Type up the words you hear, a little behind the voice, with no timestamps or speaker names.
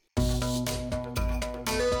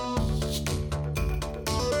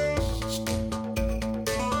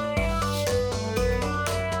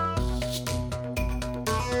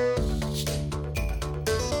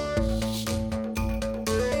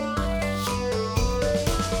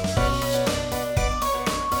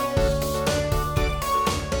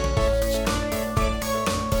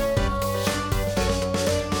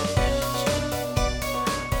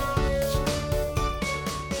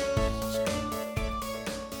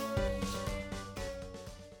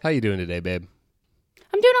How you doing today, babe?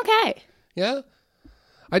 I'm doing okay. Yeah?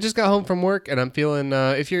 I just got home from work and I'm feeling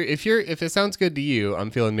if it sounds good to you, I'm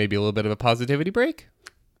feeling maybe a little bit of a positivity break.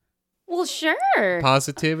 Well, sure.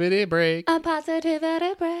 Positivity break. A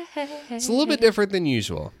positivity break. It's a little bit different than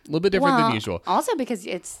usual. A little bit different than usual. Also because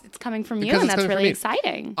it's coming from Because you, and it's that's coming from really me.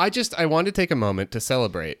 exciting. I want to take a moment to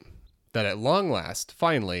celebrate that at long last,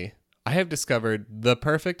 finally, I have discovered the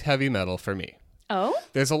perfect heavy metal for me. Oh?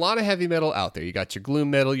 There's a lot of heavy metal out there. You got your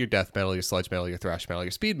gloom metal, your death metal, your sludge metal, your thrash metal,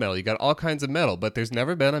 your speed metal. You got all kinds of metal, but there's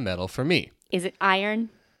never been a metal for me. Is it iron?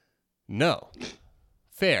 No.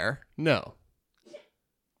 Fair, no.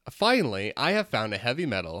 Finally, I have found a heavy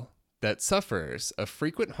metal that sufferers of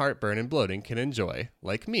frequent heartburn and bloating can enjoy,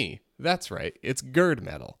 like me. That's right, it's GERD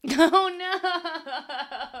metal. Oh,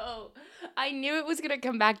 no. I knew it was going to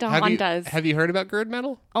come back to haunt us. Have you heard about GERD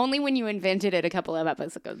metal? Only when you invented it a couple of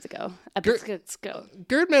episodes ago.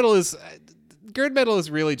 GERD metal is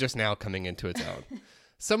really just now coming into its own.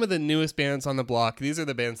 Some of the newest bands on the block, these are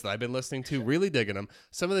the bands that I've been listening to, really digging them.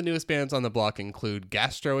 Some of the newest bands on the block include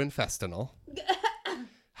Gastrointestinal,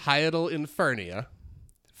 Hiatal Infernia,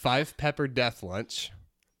 Five Pepper Death Lunch,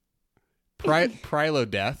 Prilo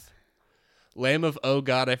Death, Lamb of Oh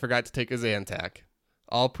God, I Forgot to Take a Zantac.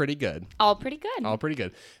 All pretty good. All pretty good. All pretty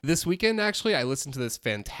good. This weekend, actually, I listened to this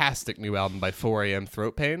fantastic new album by 4am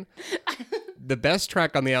Throat Pain. The best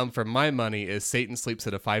track on the album for my money is Satan Sleeps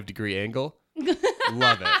at a 5-Degree Angle.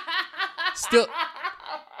 Love it.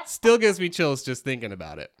 Still gives me chills just thinking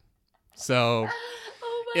about it. So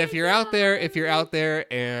if you're out there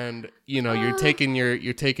and you're taking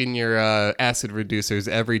your acid reducers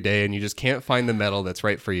every day and you just can't find the metal that's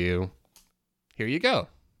right for you, here you go.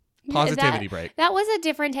 Positivity break. That was a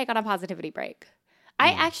different take on a positivity break. I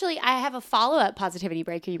have a follow-up positivity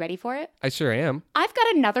break. Are you ready for it? I sure am. I've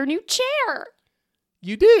got another new chair.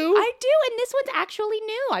 You do? I do, and this one's actually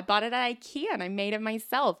new. I bought it at IKEA, and I made it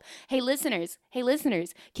myself. Hey, listeners,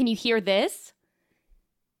 can you hear this?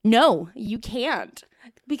 No, you can't,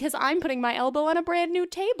 because I'm putting my elbow on a brand new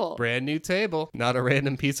table. Brand new table, not a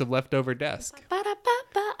random piece of leftover desk.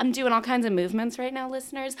 Ba-da-ba-ba. I'm doing all kinds of movements right now,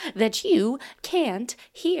 listeners, that you can't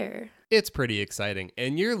hear. It's pretty exciting,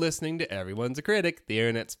 and you're listening to Everyone's a Critic, the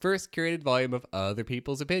internet's first curated volume of other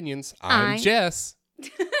people's opinions. I'm Jess.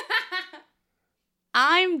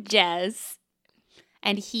 I'm Jess,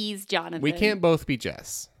 and he's Jonathan. We can't both be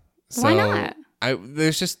Jess. So why not?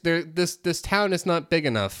 This town is not big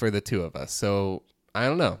enough for the two of us. So I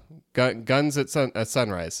don't know. Guns at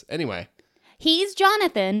sunrise. Anyway, he's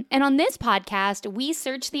Jonathan, and on this podcast, we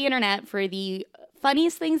search the internet for the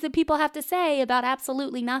funniest things that people have to say about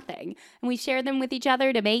absolutely nothing, and we share them with each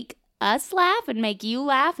other to make us laugh and make you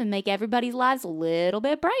laugh and make everybody's lives a little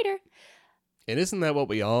bit brighter. And isn't that what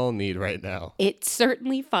we all need right now? It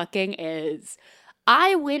certainly fucking is.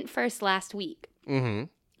 I went first last week. Mm-hmm.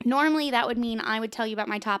 Normally, that would mean I would tell you about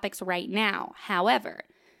my topics right now. However,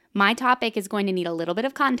 my topic is going to need a little bit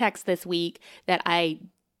of context this week that I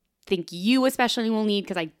think you especially will need,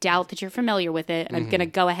 because I doubt that you're familiar with it. And I'm going to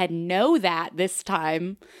go ahead and know that this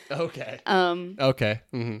time. Okay. Okay.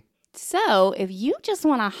 Mm-hmm. So if you just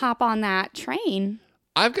want to hop on that train...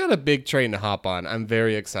 I've got a big train to hop on. I'm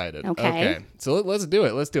very excited. Okay. So let's do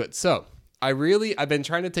it. So I've been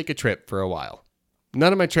trying to take a trip for a while.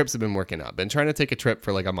 None of my trips have been working out. Been trying to take a trip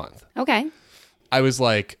for like a month. Okay. I was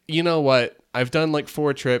like, you know what? I've done like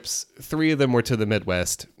 4 trips. 3 of them were to the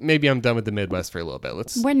Midwest. Maybe I'm done with the Midwest for a little bit.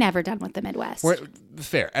 We're never done with the Midwest.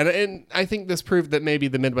 Fair. And I think this proved that maybe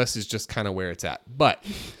the Midwest is just kind of where it's at. But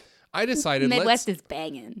I decided Midwest is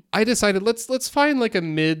banging. I decided let's find like a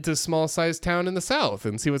mid to small sized town in the South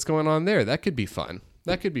and see what's going on there. That could be fun.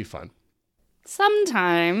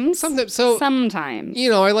 Sometimes. Sometimes. You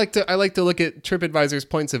know, I like to look at TripAdvisor's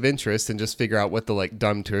points of interest and just figure out what the like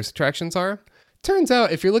dumb tourist attractions are. Turns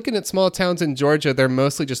out if you're looking at small towns in Georgia, they're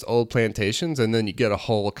mostly just old plantations, and then you get a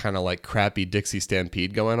whole kind of like crappy Dixie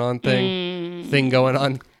Stampede going on thing going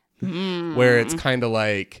on where it's kind of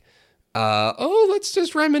like let's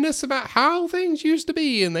just reminisce about how things used to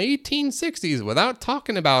be in the 1860s without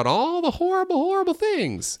talking about all the horrible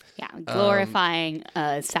things. Yeah, glorifying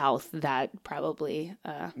South that probably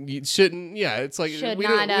you shouldn't. Yeah, it's like should we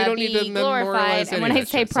not don't need to glorified. memorialize. And when I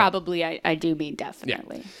say probably, I do mean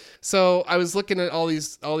definitely. Yeah. So I was looking at all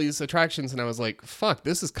these attractions, and I was like, "Fuck,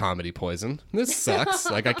 this is comedy poison. This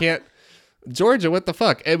sucks. Like I can't." Georgia, what the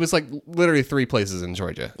fuck? It was like literally 3 places in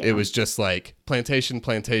Georgia. Yeah. It was just like plantation,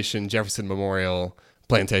 Jefferson Memorial,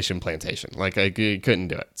 plantation. Like I couldn't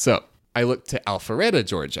do it. So I looked to Alpharetta,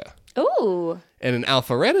 Georgia. Ooh. And in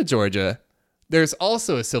Alpharetta, Georgia, there's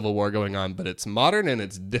also a Civil War going on, but it's modern and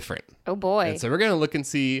it's different. Oh boy. And so we're going to look and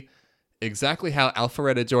see exactly how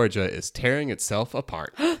Alpharetta, Georgia is tearing itself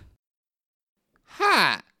apart.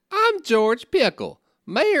 Hi, I'm George Pickle,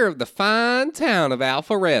 mayor of the fine town of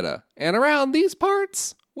Alpharetta, and around these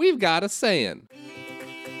parts, we've got a saying.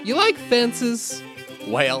 You like fences?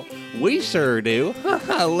 Well, we sure do.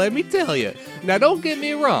 Let me tell you. Now don't get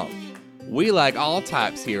me wrong. We like all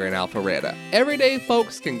types here in Alpharetta. Everyday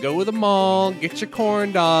folks can go to the mall, get your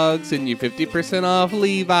corn dogs and your 50% off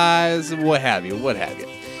Levi's, what have you.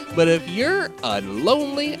 But if you're a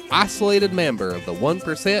lonely, isolated member of the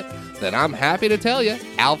 1%, then I'm happy to tell you,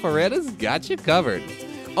 Alpharetta's got you covered.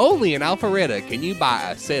 Only in Alpharetta can you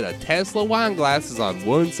buy a set of Tesla wine glasses on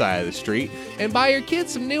one side of the street and buy your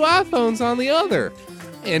kids some new iPhones on the other.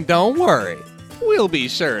 And don't worry, we'll be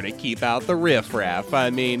sure to keep out the riffraff.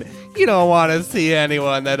 I mean, you don't want to see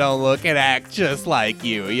anyone that don't look and act just like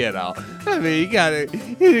you, you know. I mean, you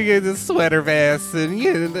get the sweater vests and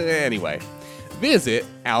anyway. Visit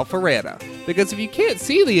Alpharetta, because if you can't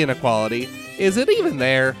see the inequality, is it even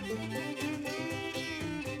there?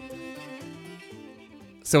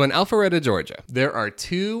 So in Alpharetta, Georgia, there are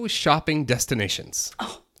 2 shopping destinations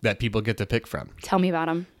that people get to pick from. Tell me about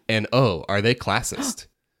them. And are they classist?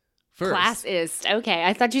 First, Classist. Okay,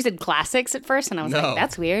 I thought you said classics at first, and I was like,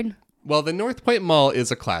 that's weird. Well, the North Point Mall is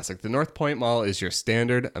a classic. The North Point Mall is your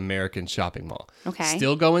standard American shopping mall. Okay.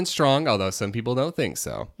 Still going strong, although some people don't think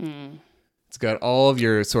so. It's got all of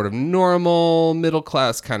your sort of normal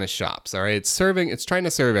middle-class kind of shops, all right? It's trying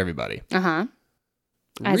to serve everybody. Uh-huh.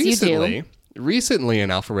 As you do. Recently in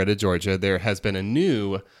Alpharetta, Georgia, there has been a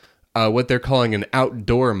new, what they're calling an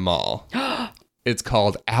outdoor mall. It's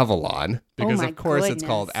called Avalon, because of course it's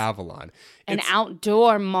called Avalon. An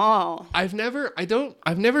outdoor mall. I've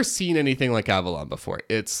never seen anything like Avalon before.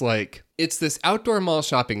 It's this outdoor mall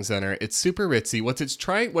shopping center. It's super ritzy. What it's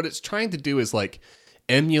trying to do is like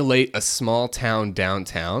emulate a small town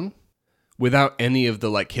downtown without any of the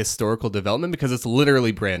like historical development, because it's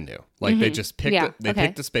literally brand new. Like they just picked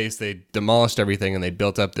picked a space, they demolished everything, and they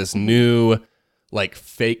built up this new like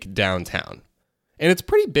fake downtown. And it's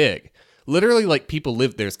pretty big. Literally, like, people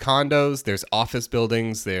live, there's condos, there's office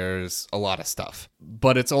buildings, there's a lot of stuff.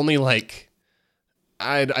 But it's only like,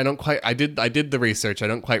 I did the research, I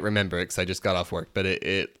don't quite remember it because I just got off work, but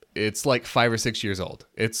it's like 5 or 6 years old.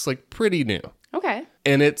 It's like pretty new. Okay.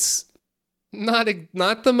 And it's not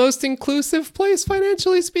the most inclusive place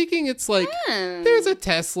financially speaking. It's like there's a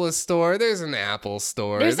Tesla store, there's an Apple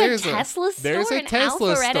store, there's a Tesla store in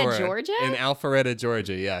Alpharetta, Georgia? In Alpharetta,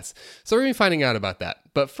 Georgia, yes. So we're going to be finding out about that.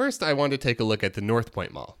 But first, I want to take a look at the North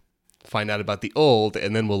Point Mall, find out about the old,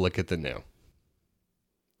 and then we'll look at the new.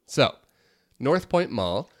 So, North Point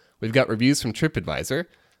Mall, we've got reviews from TripAdvisor,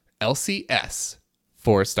 LCS,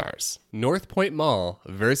 4 stars. North Point Mall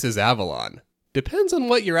versus Avalon. Depends on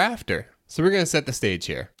what you're after. So we're going to set the stage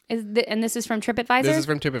here. And this is from TripAdvisor? This is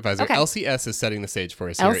from TripAdvisor. Okay. LCS is setting the stage for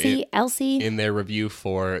us here in their review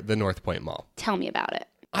for the North Point Mall. Tell me about it.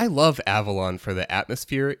 I love Avalon for the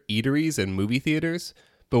atmosphere, eateries, and movie theaters,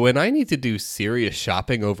 but when I need to do serious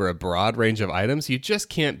shopping over a broad range of items, you just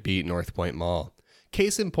can't beat North Point Mall.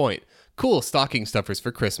 Case in point, cool stocking stuffers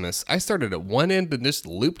for Christmas. I started at one end and just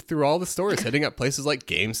looped through all the stores, hitting up places like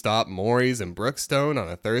GameStop, Maury's, and Brookstone on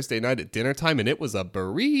a Thursday night at dinner time, and it was a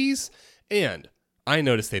breeze. And I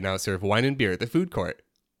noticed they now serve wine and beer at the food court.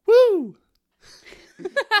 Woo!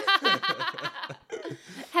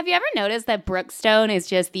 Have you ever noticed that Brookstone is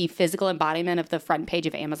just the physical embodiment of the front page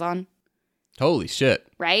of Amazon? Holy shit.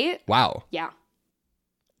 Right? Wow. Yeah.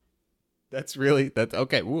 That's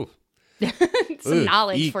okay. Woo. Some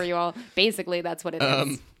knowledge for you all. Basically, that's what it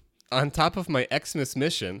is. On top of my Xmas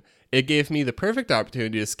mission, it gave me the perfect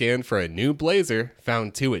opportunity to scan for a new blazer,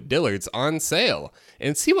 found 2 at Dillard's, on sale,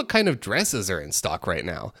 and see what kind of dresses are in stock right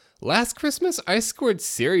now. Last Christmas, I scored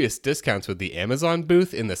serious discounts with the Amazon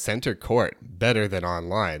booth in the center court, better than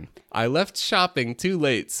online. I left shopping too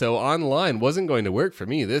late, so online wasn't going to work for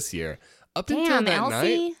me this year. Up until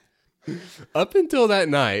that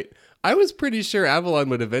night, I was pretty sure Avalon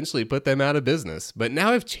would eventually put them out of business, but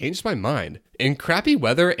now I've changed my mind. In crappy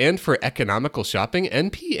weather and for economical shopping,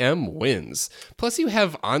 NPM wins. Plus you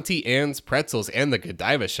have Auntie Anne's Pretzels and the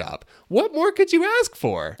Godiva shop. What more could you ask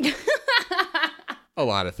for? A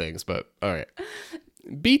lot of things, but all right.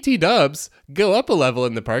 BT Dubs, go up a level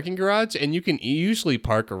in the parking garage and you can usually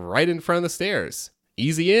park right in front of the stairs.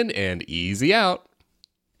 Easy in and easy out.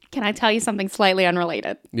 Can I tell you something slightly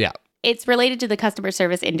unrelated? Yeah. It's related to the customer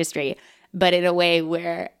service industry, but in a way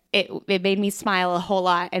where it made me smile a whole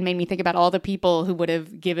lot and made me think about all the people who would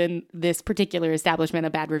have given this particular establishment a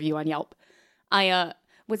bad review on Yelp. I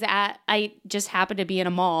just happened to be in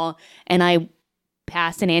a mall and I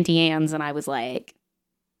passed an Auntie Anne's and I was like,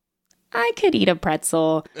 I could eat a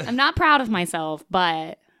pretzel. I'm not proud of myself,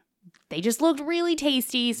 but they just looked really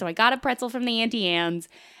tasty. So I got a pretzel from the Auntie Anne's,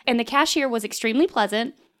 and the cashier was extremely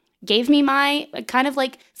pleasant. Gave me my, kind of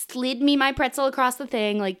like slid me my pretzel across the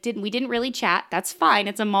thing. Like, we didn't really chat. That's fine.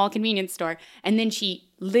 It's a mall convenience store. And then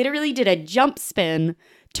she literally did a jump spin,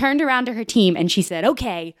 turned around to her team, and she said,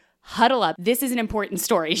 okay, huddle up. This is an important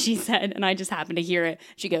story, she said. And I just happened to hear it.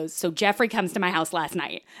 She goes, so Jeffrey comes to my house last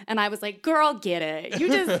night. And I was like, girl, get it.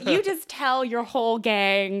 You just tell your whole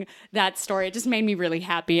gang that story. It just made me really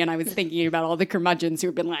happy. And I was thinking about all the curmudgeons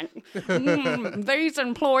who've been like, these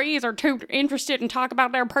employees are too interested in talk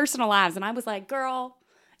about their personal lives. And I was like, girl,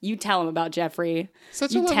 you tell them about Jeffrey.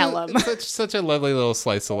 Such a lovely little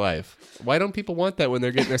slice of life. Why don't people want that when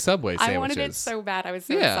they're getting their Subway sandwiches? I wanted it so bad. I was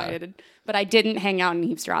so excited. But I didn't hang out in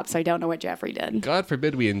Eavesdrop, so I don't know what Jeffrey did. God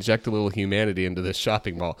forbid we inject a little humanity into this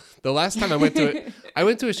shopping mall. The last time I went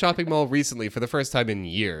to a shopping mall recently for the first time in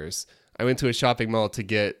years. I went to a shopping mall to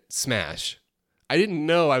get Smash. I didn't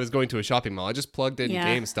know I was going to a shopping mall. I just plugged in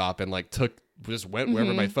GameStop and went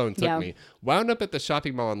wherever my phone took me. Wound up at the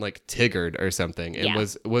shopping mall and Tiggered or something, and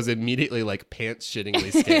was immediately pants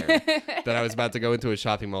shittingly scared that I was about to go into a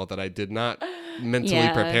shopping mall that I did not mentally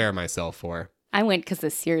prepare myself for. I went because the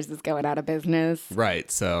Sears is going out of business. Right,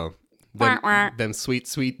 so them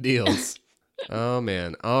sweet deals. Oh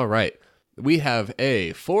man, all right. We have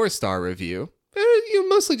a 4-star review.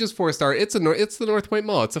 Mostly just 4-star. It's the North Point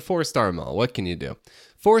Mall. It's a 4-star mall. What can you do?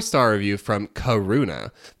 4-star review from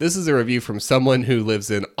Karuna. This is a review from someone who lives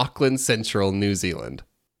in Auckland Central, New Zealand,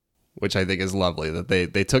 which I think is lovely that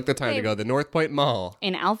they took the time to go to the North Point Mall.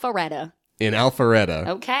 In Alpharetta.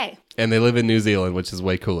 Okay. And they live in New Zealand, which is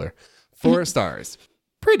way cooler. 4 stars.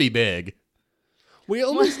 Pretty big. We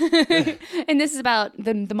almost... And this is about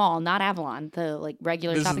the mall, not Avalon, the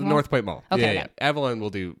regular shopping mall? This is the North Point Mall. Okay. Yeah. Avalon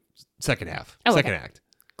will do second half. Second act.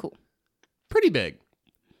 Cool. Pretty big.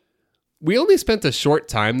 We only spent a short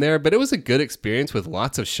time there, but it was a good experience with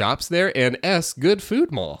lots of shops there and good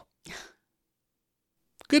food mall.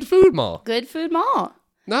 Good food mall. Good food mall.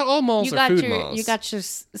 Not all malls are food malls. You got your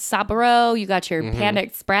Saburo, you got your Panda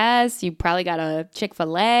Express, you probably got a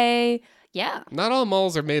Chick-fil-A. Yeah. Not all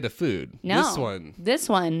malls are made of food. No. This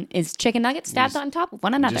one is chicken nuggets stacked on top of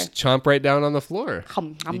one another. Just chomp right down on the floor.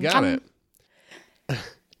 You got it.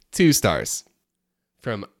 2 stars.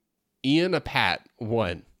 From Ian a Pat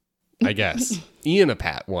 1, I guess. Ian a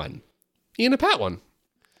Pat 1.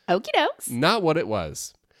 Okie dokes. Not what it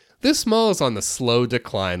was. This mall is on the slow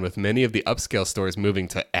decline, with many of the upscale stores moving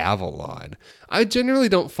to Avalon. I generally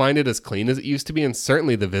don't find it as clean as it used to be, and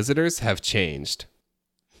certainly the visitors have changed.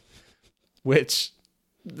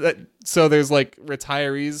 So there's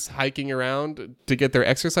retirees hiking around to get their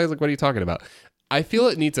exercise? What are you talking about? I feel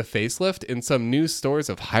it needs a facelift in some new stores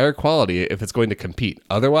of higher quality if it's going to compete.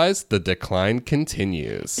 Otherwise, the decline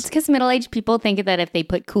continues. It's because middle-aged people think that if they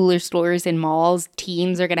put cooler stores in malls,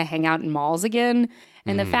 teens are going to hang out in malls again.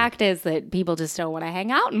 And the fact is that people just don't want to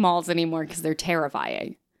hang out in malls anymore because they're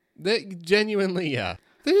terrifying. Genuinely, yeah.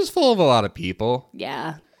 They're just full of a lot of people.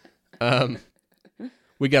 Yeah.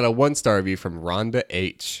 We got a 1-star review from Rhonda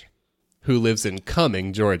H., who lives in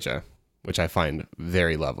Cumming, Georgia, which I find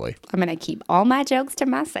very lovely. I'm going to keep all my jokes to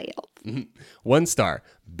myself. 1 star,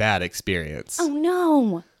 bad experience. Oh,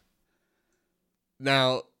 no.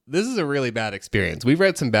 Now, this is a really bad experience. We've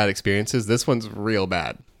read some bad experiences. This one's real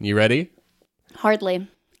bad. You ready? Hardly.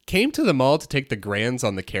 Came to the mall to take the Grands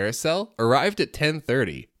on the carousel. Arrived at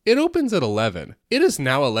 10:30. It opens at 11. It is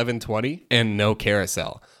now 11:20 and no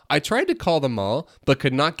carousel. I tried to call the mall, but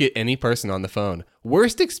could not get any person on the phone.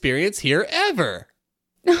 Worst experience here ever.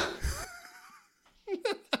 I mean,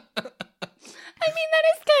 that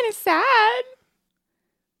is kind of sad.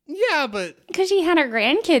 Yeah, but... Because she had her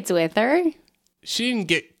grandkids with her. She didn't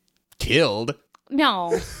get killed.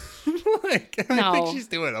 No. I think she's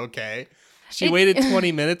doing okay. She waited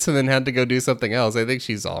 20 minutes and then had to go do something else. I think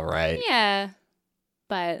she's all right. Yeah.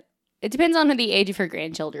 But it depends on the age of her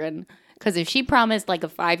grandchildren. Because if she promised a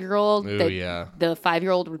 5-year-old that the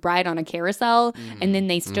 5-year-old would ride on a carousel and then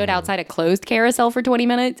they stood outside a closed carousel for 20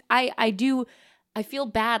 minutes, I feel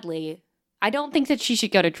badly. I don't think that she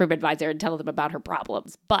should go to TripAdvisor and tell them about her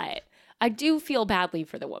problems, but I do feel badly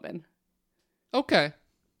for the woman. Okay.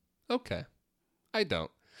 I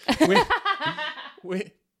don't.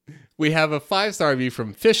 We have a 5-star review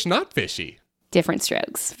from Fish Not Fishy. Different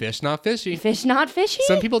strokes. Fish not fishy. Fish not fishy?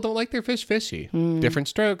 Some people don't like their fish fishy. Different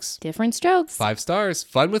strokes. 5 stars.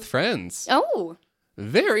 Fun with friends. Oh.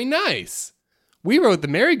 Very nice. We rode the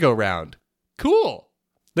merry-go-round. Cool.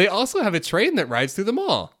 They also have a train that rides through the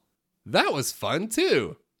mall. That was fun,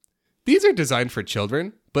 too. These are designed for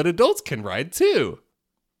children, but adults can ride, too.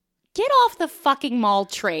 Get off the fucking mall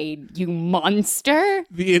train, you monster.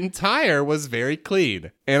 The entire was very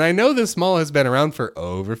clean. And I know this mall has been around for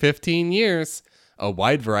over 15 years. A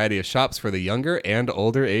wide variety of shops for the younger and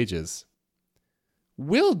older ages.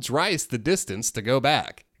 We'll drice the distance to go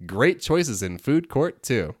back. Great choices in food court,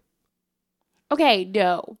 too. Okay,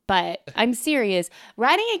 no, but I'm serious.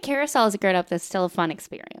 Riding a carousel as a grown up, that's still a fun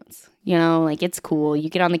experience. You know, like it's cool. You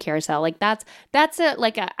get on the carousel. Like that's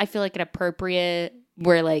I feel like an appropriate,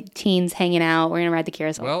 where like teens hanging out. We're going to ride the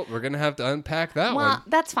carousel. Well, we're going to have to unpack that one. Well,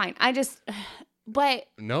 that's fine. But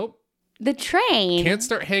Nope. the train. Can't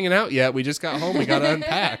start hanging out yet. We just got home. We got to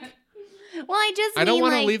unpack. Well, I don't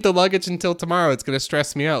want to leave the luggage until tomorrow. It's going to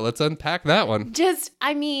stress me out. Let's unpack that one.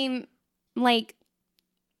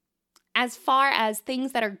 As far as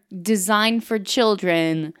things that are designed for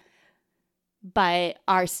children, but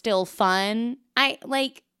are still fun,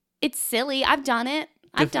 it's silly. I've done it.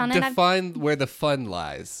 Define where the fun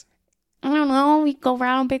lies. I don't know. We go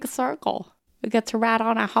around a big circle. We get to ride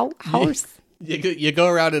on a horse. You go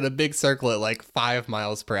around in a big circle at like 5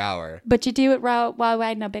 miles per hour. But you do it while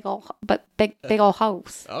riding a big old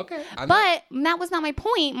horse. Okay. That was not my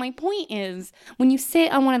point. My point is when you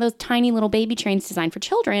sit on one of those tiny little baby trains designed for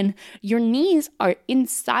children, your knees are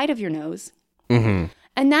inside of your nose. Mm-hmm.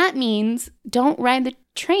 And that means don't ride the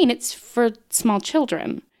train. It's for small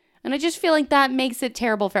children. And I just feel like that makes it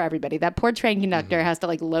terrible for everybody. That poor train conductor has to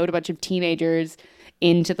like load a bunch of teenagers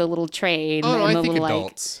into the little train. Oh, and I think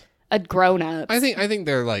adults. Grown-ups. I think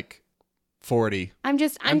they're like 40. I'm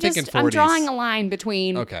thinking 40s. drawing a line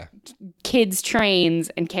between kids' trains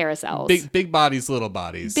and carousels. Big bodies, little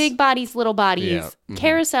bodies. Big bodies, little bodies. Yeah. Mm-hmm.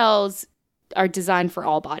 Carousels are designed for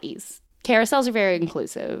all bodies. Carousels are very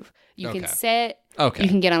inclusive. You can sit. Okay. You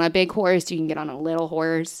can get on a big horse. You can get on a little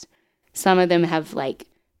horse. Some of them have like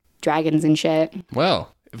dragons and shit.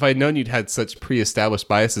 Well, if I'd known you'd had such pre-established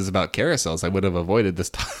biases about carousels, I would have avoided this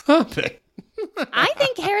topic. I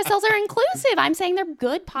think carousels are inclusive. I'm saying they're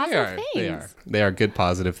good, positive things. They are good,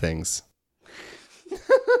 positive things.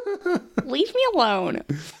 Leave me alone.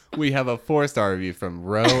 We have a 4-star review from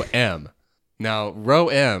Ro M. Now, Ro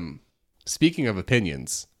M, speaking of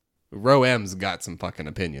opinions, Ro M's got some fucking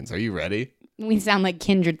opinions. Are you ready? We sound like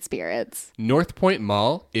kindred spirits. North Point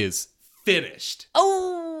Mall is finished.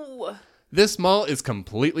 Oh! This mall is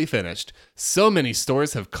completely finished. So many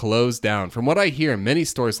stores have closed down. From what I hear, many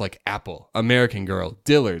stores like Apple, American Girl,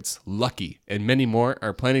 Dillard's, Lucky, and many more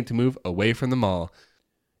are planning to move away from the mall.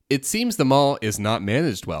 It seems the mall is not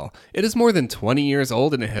managed well. It is more than 20 years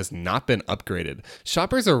old and it has not been upgraded.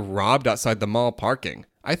 Shoppers are robbed outside the mall parking.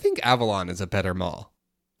 I think Avalon is a better mall.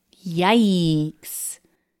 Yikes.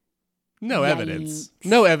 No evidence.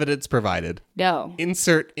 No evidence provided. No.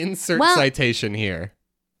 Insert citation here.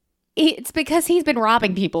 It's because he's been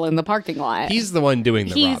robbing people in the parking lot. He's the one doing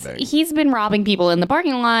the robbing. He's been robbing people in the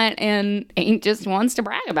parking lot, and he just wants to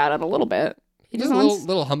brag about it a little bit. He just wants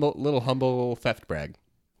little humble theft brag.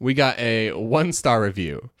 We got a 1-star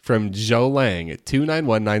review from Joe Lang at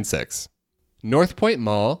 29196. North Point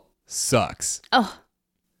Mall sucks. Oh.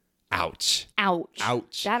 Ouch.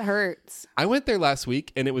 Ouch. That hurts. I went there last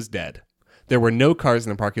week and it was dead. There were no cars in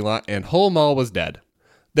the parking lot and whole mall was dead.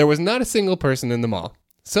 There was not a single person in the mall.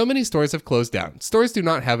 So many stores have closed down. Stores do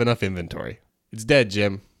not have enough inventory. It's dead,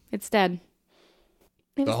 Jim. It's dead.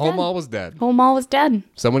 The whole mall was dead. Whole mall was dead.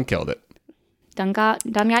 Someone killed it. Done got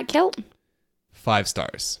killed. 5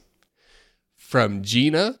 stars. From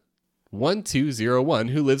Gina1201,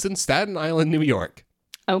 who lives in Staten Island, New York.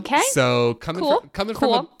 Okay. So coming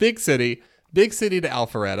from a big city to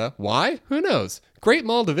Alpharetta. Why? Who knows? Great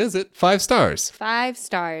mall to visit. 5 stars. 5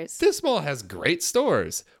 stars. This mall has great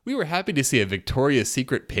stores. We were happy to see a Victoria's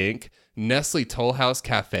Secret Pink, Nestle Toll House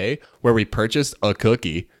Cafe, where we purchased a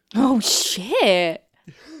cookie. Oh, shit.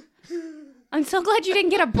 I'm so glad you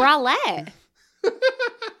didn't get a bralette.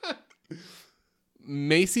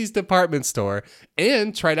 Macy's department store,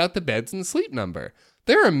 and tried out the beds and Sleep Number.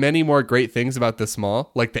 There are many more great things about this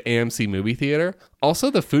mall, like the AMC movie theater.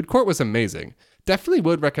 Also, the food court was amazing. Definitely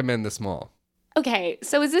would recommend this mall. Okay,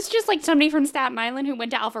 so is this just like somebody from Staten Island who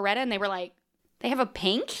went to Alpharetta and they were like, they have a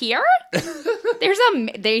Pink here?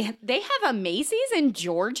 They have a Macy's in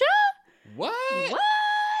Georgia? What?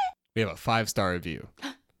 We have a 5-star review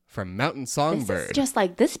from Mountain This Songbird. is just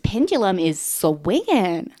like, this pendulum is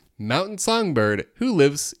swinging. Mountain Songbird, who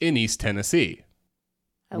lives in East Tennessee,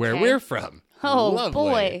 where Okay. we're from. Oh,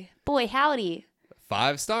 Lovely. boy, howdy.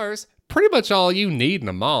 5 stars, pretty much all you need in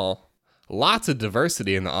a mall. Lots of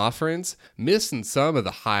diversity in the offerings, missing some of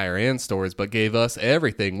the higher end stores, but gave us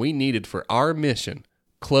everything we needed for our mission.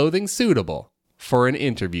 Clothing suitable for an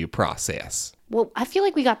interview process. Well, I feel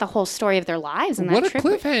like we got the whole story of their lives in that What a trip.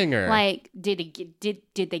 cliffhanger. Like, did they get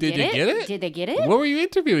it? Did they get it? Did they get it? What were you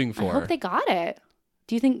interviewing for? I hope they got it.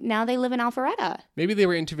 Do you think now they live in Alpharetta? Maybe they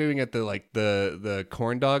were interviewing at the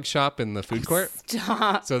corn dog shop in the food court.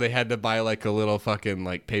 Stop. So they had to buy like a little fucking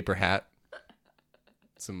like paper hat.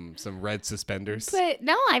 Some red suspenders. But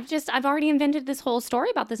no, I've already invented this whole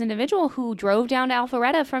story about this individual who drove down to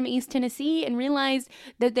Alpharetta from East Tennessee and realized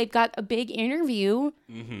that they've got a big interview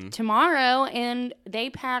tomorrow, and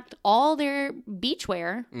they packed all their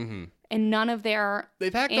beachwear and none of their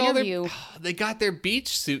interview. They got their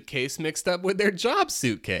beach suitcase mixed up with their job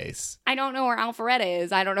suitcase. I don't know where Alpharetta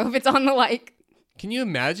is. I don't know if it's on the like. Can you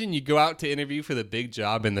imagine you go out to interview for the big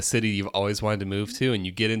job in the city you've always wanted to move to, and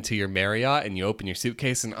you get into your Marriott and you open your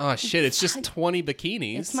suitcase and oh shit, it's just 20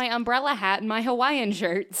 bikinis. It's my umbrella hat and my Hawaiian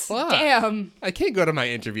shirts. Fuck. Damn. I can't go to my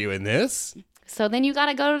interview in this. So then you got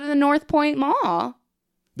to go to the North Point Mall.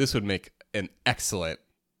 This would make an excellent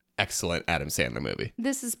Adam Sandler movie.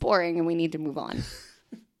 This is boring and we need to move on.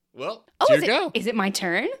 Well, is it my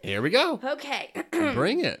turn? Here we go. Okay.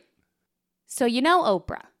 Bring it. So you know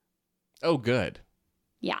Oprah. Oh, good.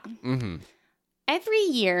 Yeah. Mm-hmm. Every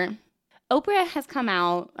year, Oprah has come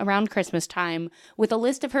out around Christmas time with a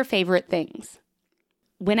list of her favorite things.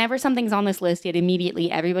 Whenever something's on this list, it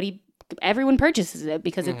immediately everyone purchases it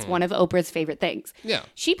because it's one of Oprah's favorite things. Yeah.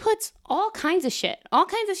 She puts all kinds of shit. Some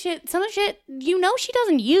of the shit she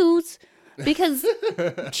doesn't use because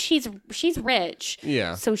she's rich.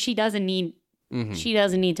 Yeah. So she doesn't need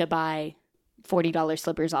to buy $40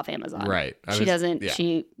 slippers off Amazon. Right. She's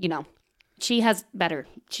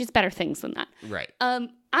better things than that. Right. I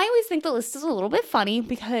always think the list is a little bit funny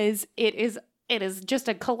because it is just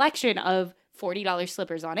a collection of $40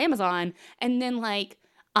 slippers on Amazon and then like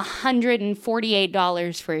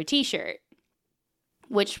 $148 for a t-shirt,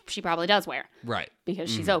 which she probably does wear. Right. Because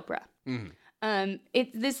she's Oprah. Mm-hmm.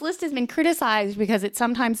 This list has been criticized because it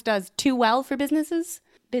sometimes does too well for businesses.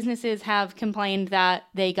 Businesses have complained that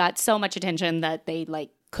they got so much attention that they like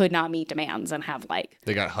could not meet demands and have like...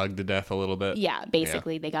 They got hugged to death a little bit. Yeah,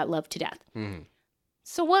 basically they got loved to death. Mm-hmm.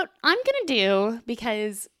 So what I'm going to do,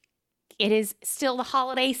 because it is still the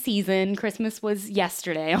holiday season, Christmas was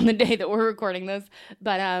yesterday on the day that we're recording this,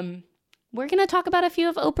 but we're going to talk about a few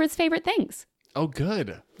of Oprah's favorite things. Oh,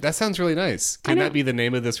 good. That sounds really nice. Can that be the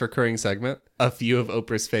name of this recurring segment? A few of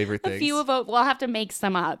Oprah's favorite things? We'll have to make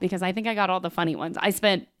some up because I think I got all the funny ones. I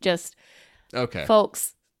spent just... Okay.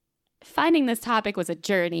 Folks, finding this topic was a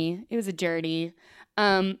journey. It was a journey.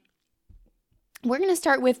 We're going to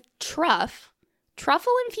start with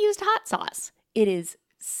truffle-infused hot sauce. It is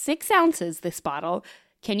 6 ounces, this bottle.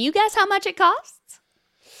 Can you guess how much it costs?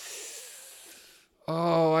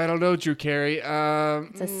 Oh, I don't know, Drew Carey.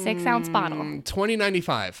 It's a 6-ounce bottle.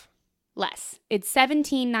 $20.95. Less. It's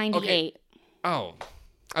 $17.98. Okay. Oh,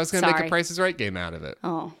 I was going to make a Price is Right game out of it.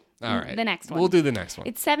 Oh. All right. The next one. We'll do the next one.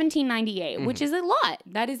 It's $17.98, which is a lot.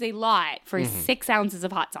 That is a lot for 6 ounces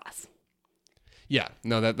of hot sauce. Yeah.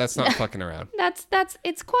 No, that's not fucking around.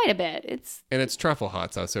 It's quite a bit. And it's truffle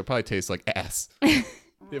hot sauce, so it probably tastes like ass.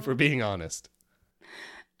 If we're being honest.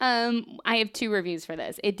 I have 2 reviews for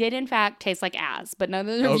this. It did in fact taste like ass, but none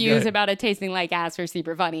of the reviews about it tasting like ass are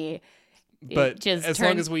super funny. But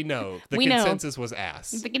long as we know, the consensus was ass.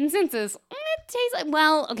 The consensus, it tastes like,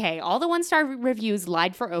 well, okay, all the 1-star reviews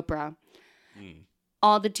lied for Oprah.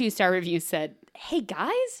 All the 2-star reviews said, hey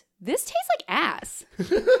guys, this tastes like ass.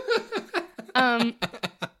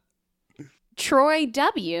 Troy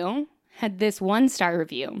W. had this 1-star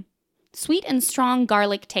review. Sweet and strong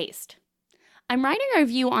garlic taste. I'm writing a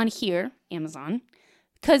review on here, Amazon,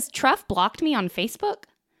 because Truff blocked me on Facebook.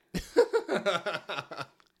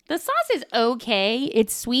 The sauce is okay.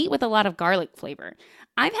 It's sweet with a lot of garlic flavor.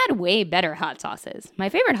 I've had way better hot sauces. My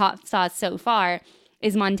favorite hot sauce so far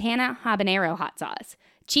is Montana Habanero hot sauce.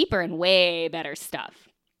 Cheaper and way better stuff.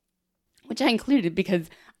 Which I included because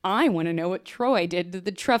I want to know what Troy did to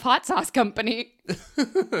the Truff Hot Sauce Company.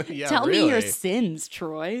 Yeah, Tell me your sins,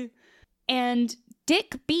 Troy. And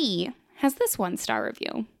Dick B has this 1-star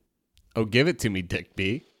review. Oh, give it to me, Dick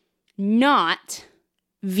B. Not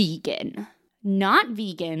vegan. Not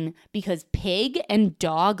vegan because pig and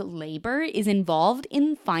dog labor is involved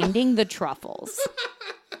in finding the truffles.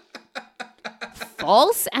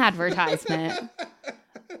 False advertisement.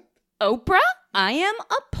 Oprah, I am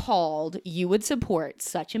appalled you would support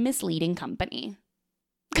such a misleading company.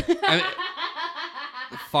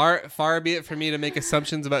 Far be it for me to make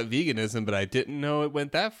assumptions about veganism, but I didn't know it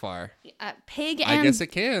went that far. I guess it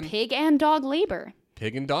can. Pig and dog labor.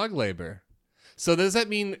 Pig and dog labor. So does that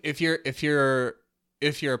mean if you're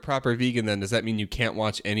a proper vegan, then does that mean you can't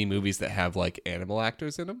watch any movies that have like animal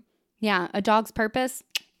actors in them? Yeah, A Dog's Purpose.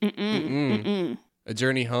 A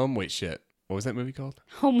Journey Home. Wait, shit. What was that movie called?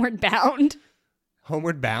 Homeward Bound.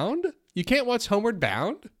 Homeward Bound? You can't watch Homeward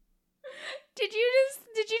Bound? Did you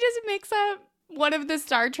just mix up one of the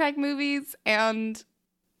Star Trek movies and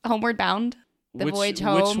Homeward Bound? Voyage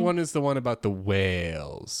Home. Which one is the one about the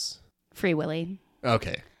whales? Free Willy.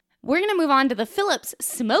 Okay. We're going to move on to the Philips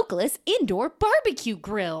Smokeless Indoor Barbecue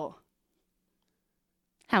Grill.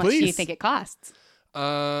 How much do you Please. think it costs?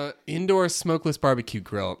 Indoor smokeless barbecue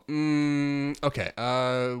grill. Okay.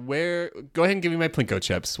 Go ahead and give me my Plinko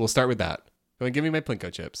chips. We'll start with that. Go ahead and give me my Plinko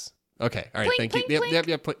chips. Okay. All right. Plink, Thank plink, you. plink.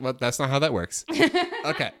 Yep. Well, that's not how that works.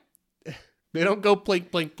 Okay. They don't go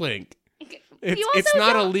plink, plink, plink. It's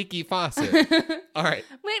not a leaky faucet. All right.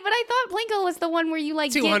 Wait, but I thought Plinko was the one where you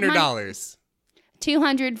like $200.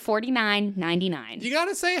 $249.99. You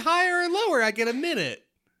gotta say higher or lower. I get a minute.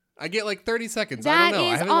 I get like 30 seconds. That I don't know.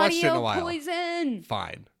 I is haven't watched it in a audio while. poison.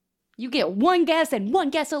 Fine. You get one guess and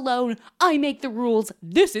one guess alone. I make the rules.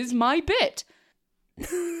 This is my bit.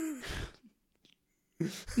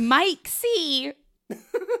 Mike C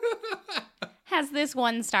has this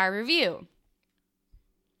 1-star review.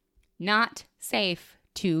 Not safe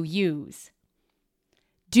to use.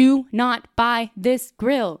 Do not buy this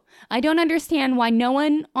grill. I don't understand why no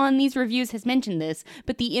one on these reviews has mentioned this,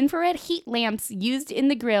 but the infrared heat lamps used in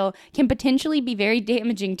the grill can potentially be very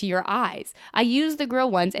damaging to your eyes. I used the grill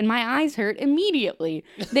once and my eyes hurt immediately.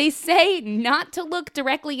 They say not to look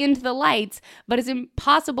directly into the lights, but it's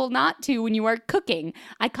impossible not to when you are cooking.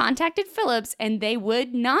 I contacted Philips and they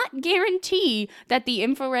would not guarantee that the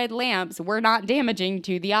infrared lamps were not damaging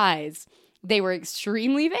to the eyes. They were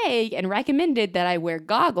extremely vague and recommended that I wear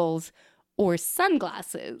goggles or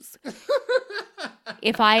sunglasses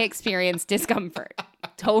if I experience discomfort.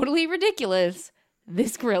 Totally ridiculous.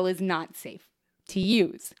 This grill is not safe to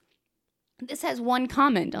use. This has one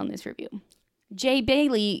comment on this review. Jay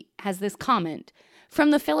Bailey has this comment. From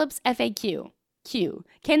the Philips FAQ. Q.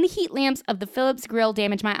 Can the heat lamps of the Philips grill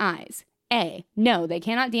damage my eyes? A. No, they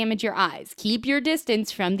cannot damage your eyes. Keep your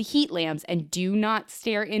distance from the heat lamps and do not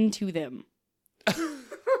stare into them.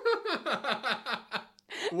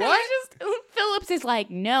 What? Philips is like,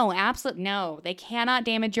 no, absolutely no. They cannot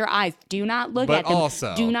damage your eyes. Do not look at them.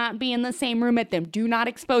 Also, do not be in the same room at them. Do not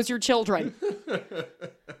expose your children.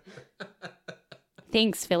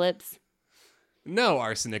 Thanks, Philips. No,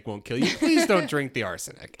 arsenic won't kill you. Please don't drink the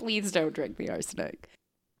arsenic. Please don't drink the arsenic.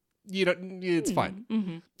 You don't. It's fine.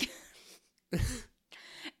 Mm-hmm.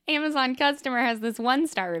 Amazon customer has this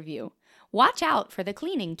 1-star review. Watch out for the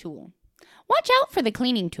cleaning tool. Watch out for the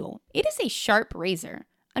cleaning tool. It is a sharp razor.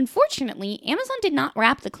 Unfortunately, Amazon did not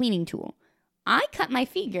wrap the cleaning tool. I cut my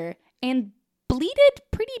finger and bleeded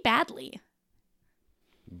pretty badly.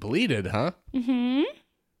 Bleeded, huh? Mm-hmm.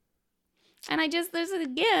 And this is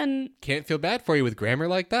again, Can't feel bad for you with grammar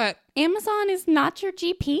like that. Amazon is not your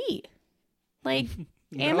GP. Like,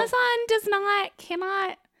 No. Amazon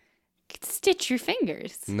cannot stitch your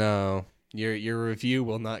fingers. No. Your review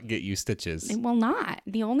will not get you stitches. It will not.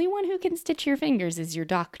 The only one who can stitch your fingers is your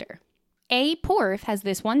doctor. A. Porf has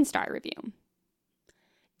this 1-star review.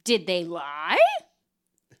 Did they lie?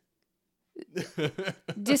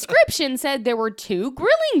 Description said there were 2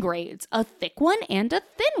 grilling grades, a thick one and a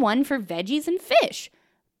thin one for veggies and fish.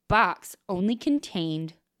 Box only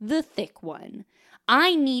contained the thick one.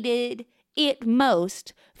 I needed it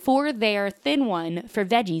most for their thin one for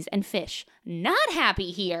veggies and fish. Not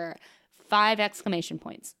happy here. 5 exclamation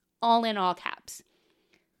points. All in all caps.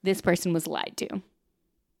 This person was lied to.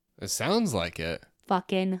 It sounds like it.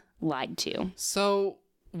 Fucking lied to. So,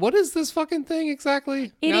 what is this fucking thing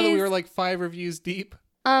exactly? Now that we were like 5 reviews deep.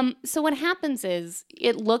 So what happens is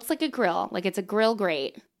it looks like a grill, like it's a grill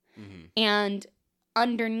grate. Mm-hmm. And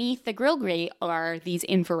underneath the grill grate are these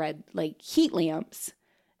infrared like heat lamps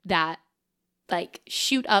that like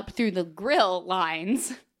shoot up through the grill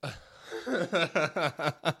lines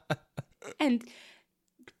and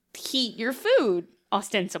heat your food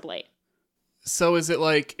ostensibly. So is it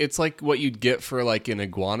like, it's like what you'd get for like an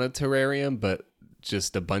iguana terrarium, but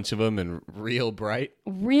just a bunch of them and real bright?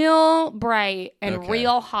 Real bright and Okay.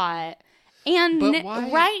 real hot. And But why-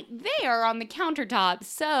 right there on the countertop.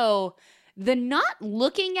 So the not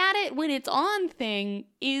looking at it when it's on thing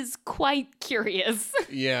is quite curious.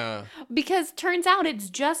 Yeah. Because turns out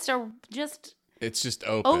it's just It's just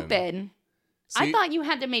open. open. I See, thought you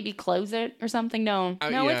had to maybe close it or something. No,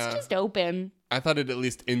 no, yeah. it's just open. I thought it'd at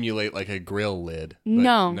least emulate like a grill lid. but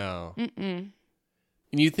No. No. Mm-mm.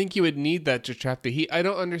 And you think you would need that to trap the heat? I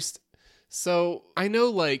don't understand. So I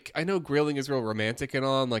know grilling is real romantic and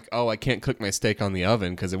all. I'm like, oh, I can't cook my steak on the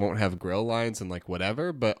oven because it won't have grill lines and like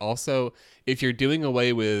whatever. But also, if you're doing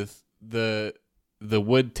away with the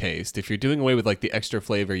wood taste, if you're doing away with like the extra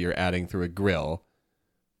flavor you're adding through a grill,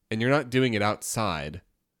 and you're not doing it outside,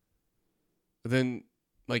 then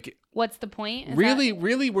like what's the point? Really,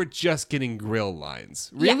 we're just getting grill lines.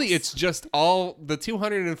 Really, Yes. it's just all the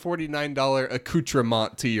 $249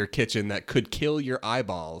 accoutrement to your kitchen that could kill your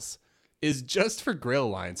eyeballs is just for grill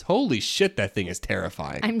lines. Holy shit, that thing is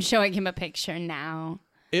terrifying. I'm showing him a picture now.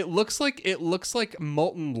 It looks like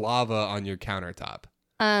molten lava on your countertop.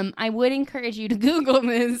 I would encourage you to Google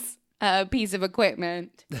this piece of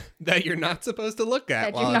equipment That you're not supposed to look at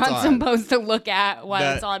that while you're it's not on. supposed to look at while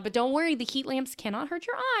That- it's on. But don't worry, the heat lamps cannot hurt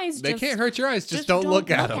your eyes. They Just- can't hurt your eyes. Just don't look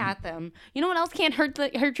at them. You know what else can't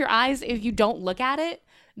hurt your eyes if you don't look at it?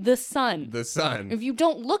 The sun. The sun. If you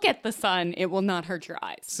don't look at the sun, it will not hurt your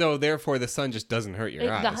eyes. So therefore, the sun just doesn't hurt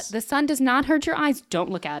your eyes. The sun does not hurt your eyes. Don't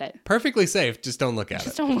look at it. Perfectly safe. Just don't look at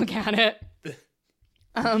Just it. don't look at it.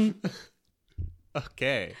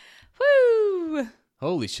 Okay. Woo!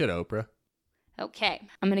 Holy shit, Oprah. Okay,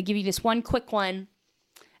 I'm going to give you this one quick one,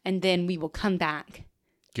 and then we will come back.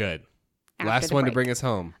 Good. After Last the one to break. bring us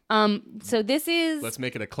home. So this is... Let's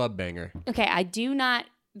make it a club banger. Okay, I do not...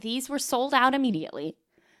 These were sold out immediately.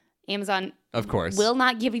 Amazon Of course. will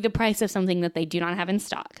not give you the price of something that they do not have in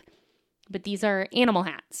stock. But these are animal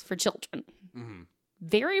hats for children. Mm-hmm.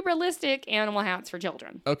 Very realistic animal hats for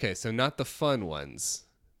children. Okay, so not the fun ones.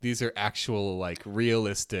 These are actual, like,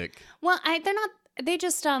 realistic. Well, they're not... They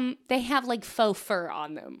just, they have, like, faux fur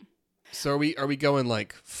on them. So are we going,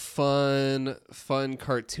 like, fun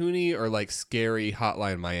cartoony or, like, scary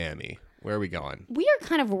Hotline Miami? Where are we going? We are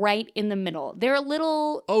kind of right in the middle. They're a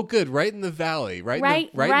little... Oh, good. Right in the valley. Right in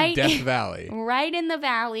Right. Death Valley. Right in the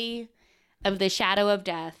valley of the shadow of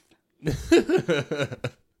death.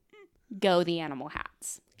 Go the animal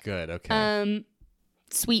hats. Good, okay.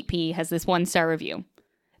 Sweet Pea has this 1-star review.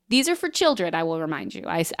 These are for children, I will remind you.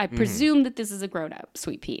 I presume that this is a grown-up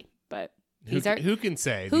Sweet Pea, but these are... Who can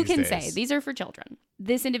say Who these can days? say? These are for children.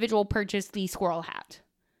 This individual purchased the squirrel hat.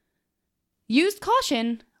 Used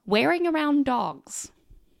caution, wearing around dogs.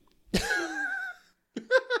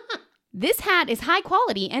 This hat is high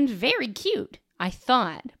quality and very cute, I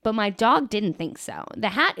thought, but my dog didn't think so. The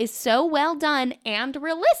hat is so well done and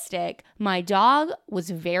realistic, my dog was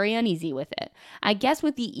very uneasy with it. I guess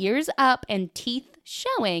with the ears up and teeth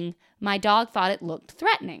showing, my dog thought it looked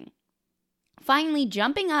threatening. Finally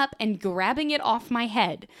jumping up and grabbing it off my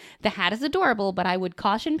head. The hat is adorable, but I would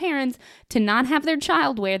caution parents to not have their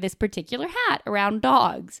child wear this particular hat around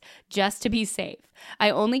dogs, just to be safe.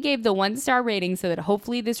 I only gave the 1-star rating so that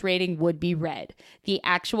hopefully this rating would be read. The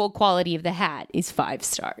actual quality of the hat is 5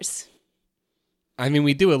 stars. I mean,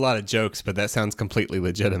 we do a lot of jokes, but that sounds completely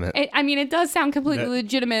legitimate. It does sound completely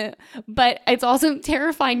legitimate, but it's also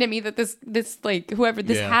terrifying to me that this like whoever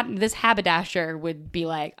this haberdasher would be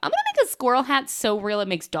like, I'm gonna make a squirrel hat so real it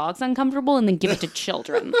makes dogs uncomfortable and then give it to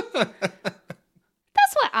children.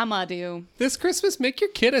 That's what I'm gonna do. This Christmas, make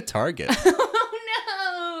your kid a target.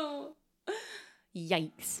 Oh no!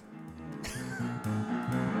 Yikes.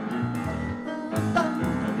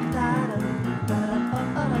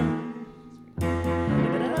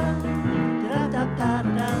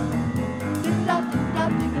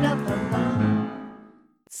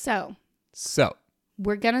 So,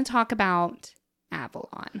 we're gonna talk about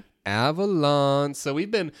Avalon. So we've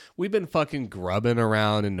been fucking grubbing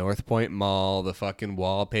around in North Point Mall. The fucking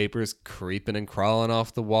wallpaper's creeping and crawling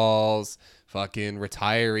off the walls. Fucking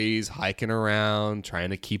retirees hiking around, trying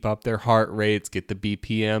to keep up their heart rates, get the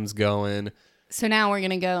BPMs going. So now we're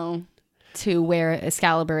gonna go to where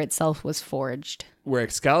Excalibur itself was forged. Where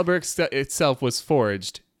Excalibur itself was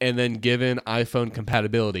forged and then given iPhone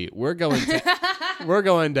compatibility. We're going to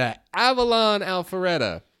Avalon,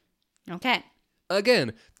 Alpharetta. Okay.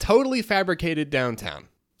 Again, totally fabricated downtown.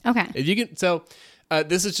 Okay. If you can, so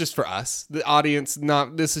this is just for us, the audience.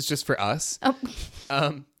 This is just for us. Oh.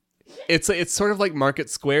 It's sort of like Market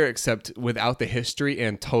Square, except without the history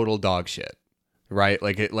and total dog shit, right?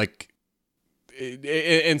 And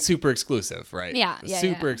super exclusive, right? Yeah.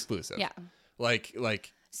 Super exclusive. Yeah. Like.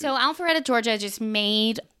 So Alpharetta, Georgia just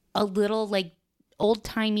made a little like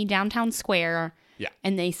old-timey downtown square. Yeah.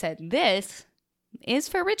 And they said, this is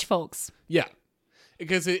for rich folks. Yeah.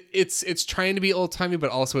 Because it's trying to be old timey,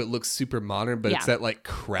 but also it looks super modern. But it's that like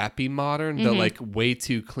crappy modern, the like way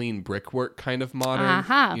too clean brickwork kind of modern.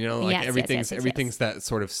 Uh-huh. You know, like Yes, everything's that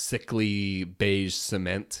sort of sickly beige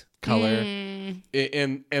cement color.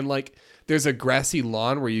 And like there's a grassy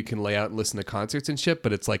lawn where you can lay out and listen to concerts and shit,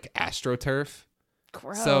 but it's like AstroTurf.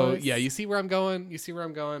 Gross. So yeah, you see where I'm going?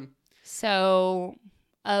 So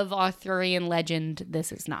of Arthurian legend,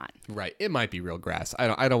 this is not. Right. It might be real grass.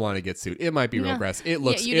 I don't want to get sued. It might be real grass. It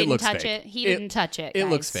looks you it didn't looks touch fake. it. He didn't touch it. It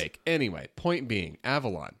guys. looks fake. Anyway, point being,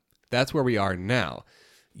 Avalon. That's where we are now.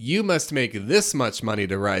 You must make this much money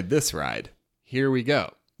to ride this ride. Here we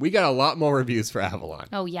go. We got a lot more reviews for Avalon.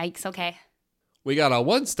 Oh, yikes. Okay. We got a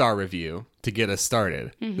 1-star review to get us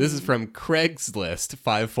started. This is from Craigslist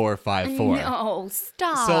 5454. No,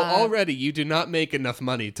 stop. So already you do not make enough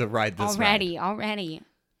money to ride this ride. Already.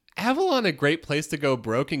 Avalon, a great place to go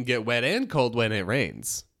broke and get wet and cold when it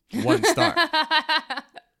rains. 1 star.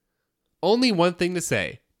 Only one thing to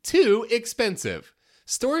say. Too expensive.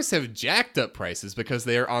 Stores have jacked up prices because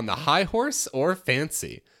they are on the high horse or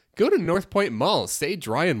fancy. Go to North Point Mall. Stay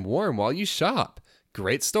dry and warm while you shop.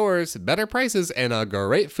 Great stores, better prices, and a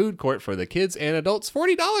great food court for the kids and adults.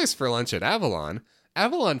 $40 for lunch at Avalon.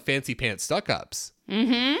 Avalon Fancy Pants Stuck-Ups.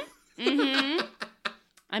 I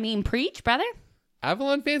mean, preach, brother.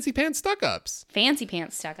 Avalon Fancy Pants Stuck-Ups. Fancy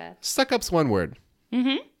pants stuck up. Stuck-Ups, one word.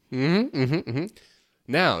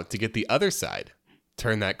 Now, to get the other side,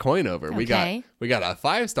 turn that coin over. Okay. We got a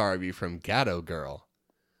 5-star review from Gatto Girl.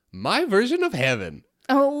 My version of heaven.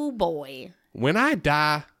 Oh, boy. When I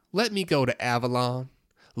die, let me go to Avalon.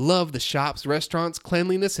 Love the shops, restaurants,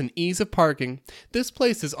 cleanliness, and ease of parking. This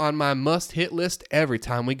place is on my must-hit list every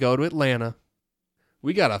time we go to Atlanta.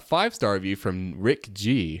 We got a 5-star review from Rick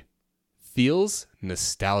G. Feels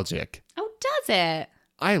nostalgic. Oh, does it?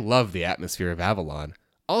 I love the atmosphere of Avalon.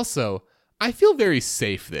 Also, I feel very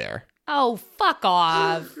safe there. Oh, fuck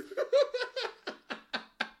off.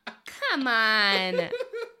 Come on.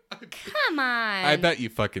 Come on. I bet you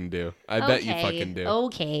fucking do. I bet you fucking do.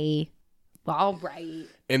 Okay. All right.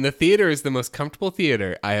 And the theater is the most comfortable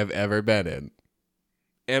theater I have ever been in.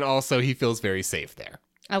 And also, he feels very safe there.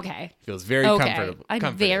 Okay. Feels very comfortable.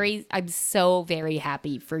 I'm so very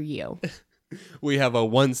happy for you. We have a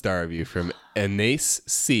 1-star review from Anase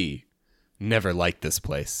C. Never liked this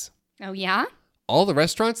place. Oh, yeah? All the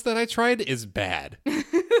restaurants that I tried is bad.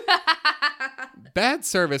 Bad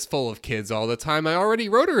service full of kids all the time. I already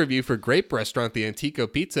wrote a review for Grape Restaurant, the Antico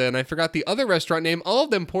Pizza, and I forgot the other restaurant name. All of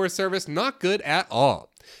them poor service, not good at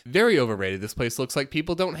all. Very overrated. This place looks like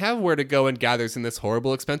people don't have where to go and gathers in this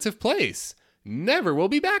horrible, expensive place. Never will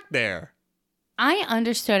be back there. I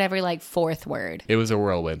understood every, 4th word. It was a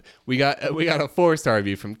whirlwind. We got a 4-star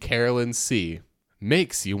review from Carolyn C.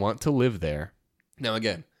 Makes you want to live there. Now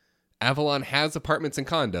again, Avalon has apartments and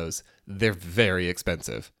condos. They're very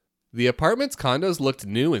expensive. The apartments, condos looked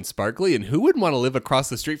new and sparkly, and who wouldn't want to live across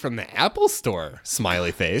the street from the Apple Store?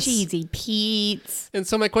 Smiley face. Cheesy Pete's. And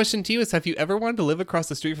so my question to you is, have you ever wanted to live across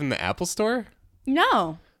the street from the Apple Store?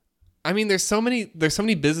 No. I mean, there's so many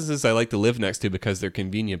businesses I like to live next to because they're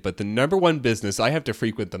convenient, but the number one business I have to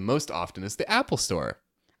frequent the most often is the Apple Store.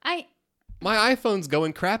 My iPhone's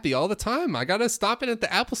going crappy all the time. I gotta stop in at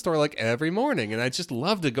the Apple Store every morning, and I just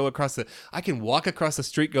love to go I can walk across the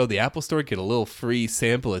street, go to the Apple Store, get a little free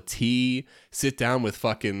sample of tea, sit down with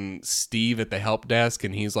fucking Steve at the help desk,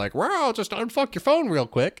 and he's like, well, I'll just unfuck your phone real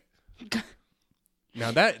quick. Now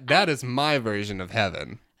that is my version of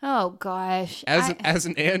heaven. Oh, gosh. As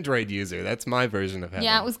an Android user, that's my version of heaven.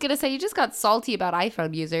 Yeah, I was going to say, you just got salty about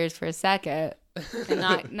iPhone users for a second.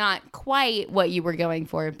 And not quite what you were going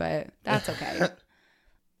for, but that's okay.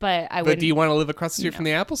 But do you want to live across the street from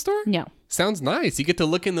the Apple Store? No. Sounds nice. You get to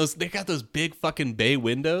look in they got those big fucking bay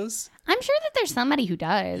windows. I'm sure that there's somebody who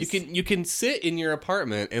does. You can sit in your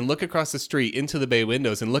apartment and look across the street into the bay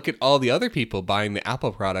windows and look at all the other people buying the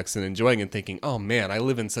Apple products and enjoying and thinking, oh man, I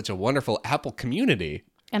live in such a wonderful Apple community.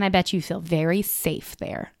 And I bet you feel very safe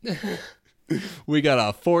there. We got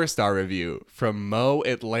a 4-star review from Mo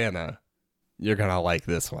Atlanta. You're going to like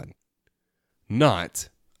this one. Not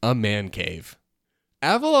a man cave.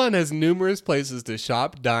 Avalon has numerous places to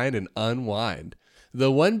shop, dine, and unwind.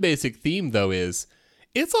 The one basic theme, though, is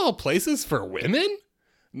it's all places for women?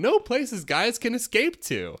 No places guys can escape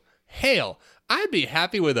to. Hell, I'd be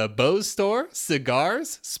happy with a Bose store,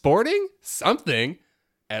 cigars, sporting, something.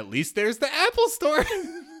 At least there's the Apple Store.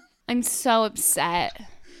 I'm so upset.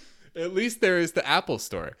 At least there is the Apple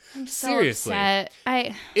Store. I'm so Seriously. upset.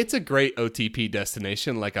 It's a great OTP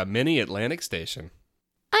destination, like a mini Atlantic station.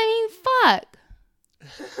 Fuck.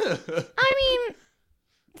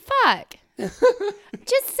 Fuck. Just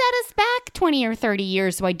set us back 20 or 30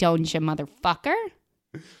 years, why don't you, motherfucker?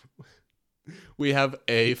 We have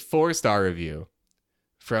a 4-star review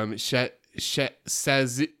from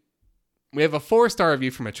says. We have a 4-star review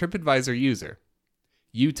from a TripAdvisor user.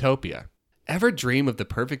 Utopia. Ever dream of the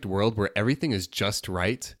perfect world where everything is just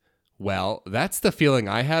right? Well, that's the feeling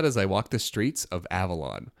I had as I walked the streets of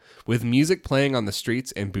Avalon. With music playing on the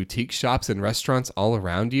streets and boutique shops and restaurants all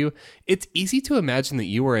around you, it's easy to imagine that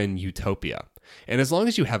you are in utopia. And as long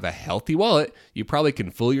as you have a healthy wallet, you probably can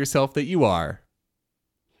fool yourself that you are.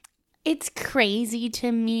 It's crazy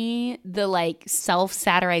to me, the like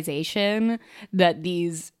self-satirization that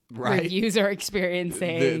these reviews are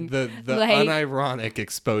experiencing. The like, unironic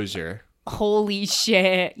exposure. Holy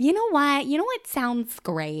shit. You know what? You know what sounds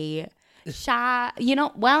great?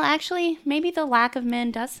 Well, actually, maybe the lack of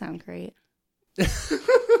men does sound great.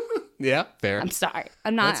 Yeah, fair. I'm sorry.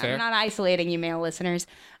 I'm not isolating you male listeners.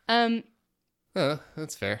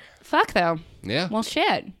 That's fair. Fuck though. Yeah. Well,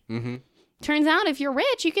 shit. Mm-hmm. Turns out if you're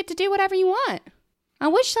rich, you get to do whatever you want. I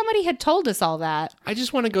wish somebody had told us all that. I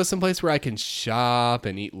just want to go someplace where I can shop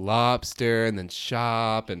and eat lobster and then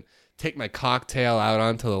shop and take my cocktail out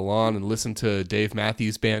onto the lawn and listen to a Dave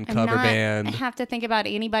Matthews Band cover band. I have to think about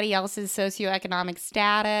anybody else's socioeconomic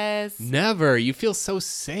status. Never. You feel so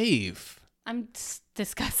safe. I'm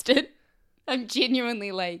disgusted. I'm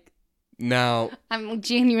genuinely Now, I'm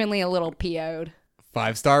genuinely a little PO'd.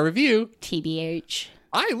 5-star review. TBH.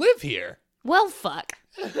 I live here. Well, fuck.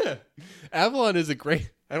 Avalon is a great...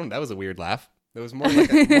 that was a weird laugh. It was more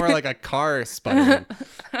like a car sputtering.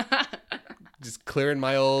 Just clearing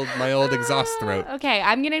my old exhaust throat. Okay,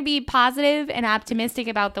 I'm gonna be positive and optimistic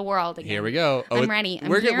about the world again. Here we go. I'm ready.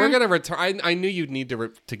 We're gonna return. I knew you'd need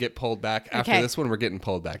to get pulled back after Okay. this one. We're getting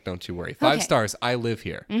pulled back. Don't you worry. 5 Okay. stars. I live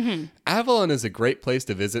here. Mm-hmm. Avalon is a great place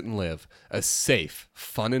to visit and live. A safe,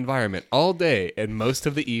 fun environment all day and most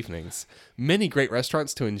of the evenings. Many great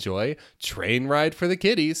restaurants to enjoy. Train ride for the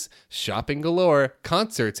kiddies. Shopping galore.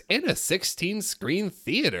 Concerts and a 16-screen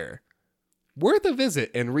theater. Worth a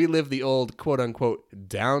visit and relive the old quote-unquote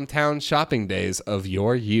downtown shopping days of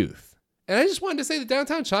your youth. And I just wanted to say the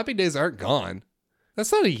downtown shopping days aren't gone.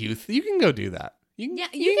 That's not a youth. You can go do that. You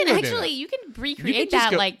can recreate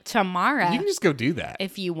that like tomorrow. You can just go do that.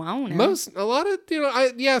 If you want. Some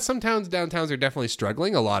towns downtowns are definitely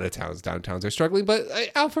struggling. A lot of towns downtowns are struggling, but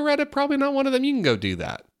Alpharetta probably not one of them. You can go do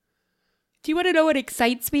that. Do you want to know what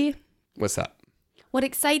excites me? What's that? What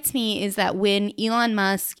excites me is that when Elon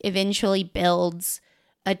Musk eventually builds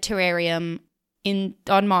a terrarium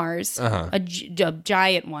on Mars, a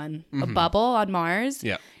giant one, a bubble on Mars,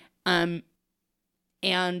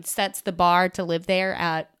 and sets the bar to live there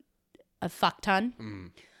at a fuck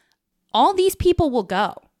ton, all these people will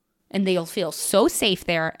go, and they'll feel so safe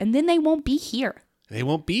there, and then they won't be here. They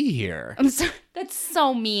won't be here. I'm sorry. That's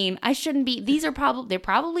so mean. I shouldn't be. They're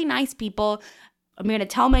probably nice people. I'm going to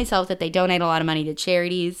tell myself that they donate a lot of money to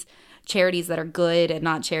charities that are good and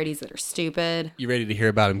not charities that are stupid. You ready to hear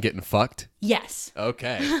about them getting fucked? Yes.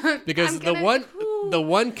 Okay. Because the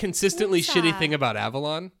one consistently shitty thing about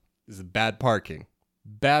Avalon is bad parking.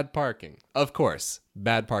 Bad parking. Of course.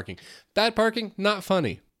 Bad parking. Bad parking, not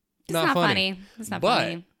funny. It's not funny. It's not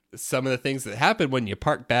funny. But some of the things that happen when you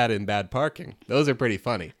park bad in bad parking, those are pretty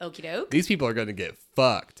funny. Okie doke. These people are going to get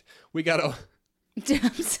fucked. We got a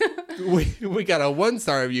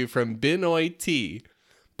 1-star review from Binoy T.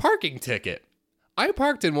 Parking ticket. I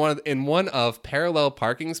parked in one of parallel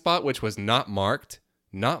parking spot which was not marked,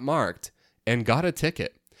 and got a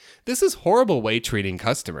ticket. This is horrible way treating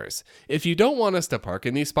customers. If you don't want us to park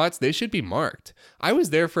in these spots, they should be marked. I was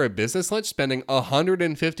there for a business lunch spending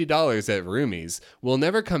 $150 at Roomies. We'll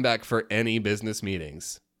never come back for any business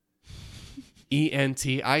meetings.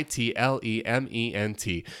 ENTITLEMENT.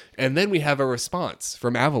 And then we have a response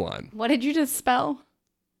from Avalon. What did you just spell?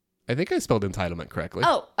 I think I spelled entitlement correctly.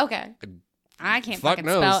 Oh, okay. I can't fucking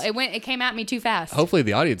spell. It came at me too fast. Hopefully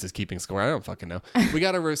the audience is keeping score. I don't fucking know. We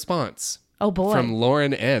got a response. Oh boy. From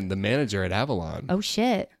Lauren N., the manager at Avalon. Oh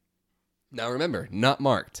shit. Now remember, not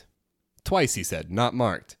marked. Twice he said, not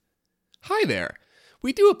marked. Hi there.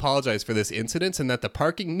 We do apologize for this incident and that the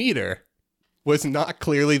parking meter was not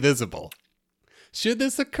clearly visible. Should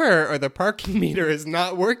this occur or the parking meter is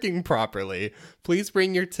not working properly, please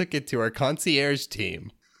bring your ticket to our concierge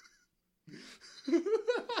team.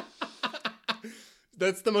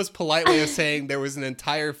 That's the most polite way of saying there was an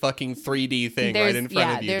entire fucking 3D thing right in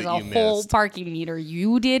front of you that you missed. There's a whole parking meter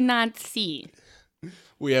you did not see.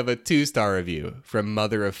 We have a 2-star review from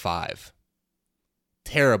Mother of 5.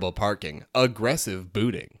 Terrible parking. Aggressive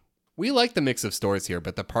booting. We like the mix of stores here,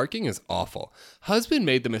 but the parking is awful. Husband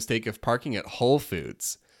made the mistake of parking at Whole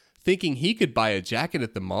Foods, thinking he could buy a jacket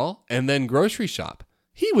at the mall and then grocery shop.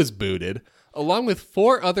 He was booted, along with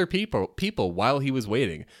 4 other people while he was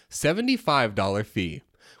waiting. $75 fee.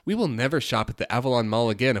 We will never shop at the Avalon Mall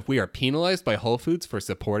again if we are penalized by Whole Foods for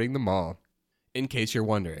supporting the mall. In case you're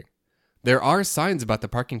wondering, There are signs about the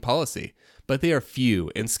parking policy, but they are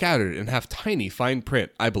few and scattered and have tiny fine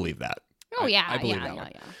print. I believe that. Oh, yeah. I believe yeah, that yeah,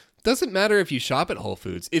 one. yeah. Doesn't matter if you shop at Whole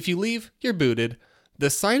Foods. If you leave, you're booted. The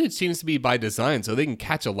signage seems to be by design so they can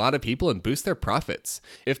catch a lot of people and boost their profits.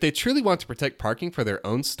 If they truly want to protect parking for their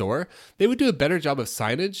own store, they would do a better job of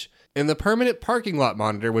signage, and the permanent parking lot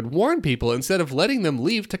monitor would warn people instead of letting them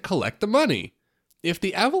leave to collect the money. If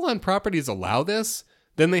the Avalon properties allow this,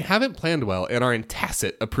 then they haven't planned well and are in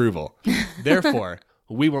tacit approval. Therefore,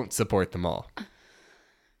 we won't support them all.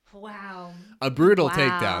 Wow. A brutal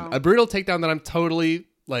takedown. A brutal takedown that I'm totally,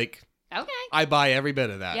 like... Okay. I buy every bit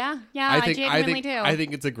of that. Yeah, I genuinely do. I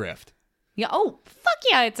think it's a grift. Yeah. Oh, fuck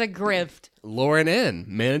yeah, it's a grift. Lauren N.,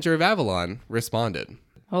 manager of Avalon, responded.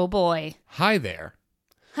 Oh, boy. Hi there.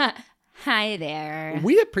 Hi there.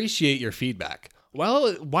 We appreciate your feedback.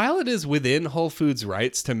 While it is within Whole Foods'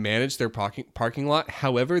 rights to manage their parking lot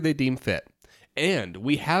however they deem fit, and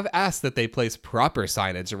we have asked that they place proper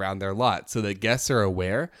signage around their lot so that guests are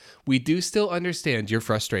aware, we do still understand your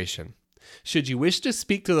frustration. Should you wish to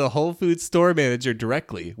speak to the Whole Foods store manager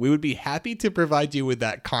directly, we would be happy to provide you with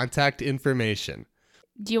that contact information.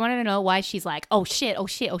 Do you want to know why she's like, oh shit, oh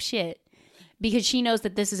shit, oh shit? Because she knows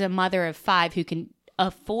that this is a mother of 5 who can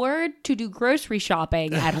afford to do grocery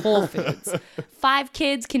shopping at Whole Foods. 5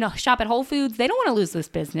 kids can shop at Whole Foods. They don't want to lose this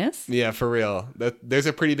business. Yeah, for real. There's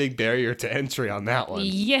a pretty big barrier to entry on that one.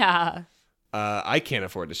 Yeah. I can't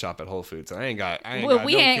afford to shop at Whole Foods. I ain't got no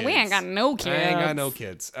We ain't got no kids. I ain't got no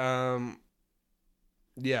kids.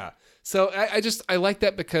 Yeah. So I like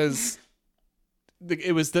that because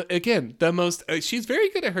it was the most. She's very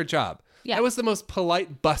good at her job. Yeah. That was the most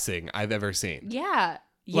polite bussing I've ever seen. Yeah.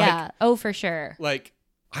 Yeah. Oh, for sure. Like,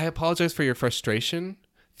 I apologize for your frustration.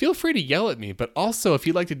 Feel free to yell at me, but also if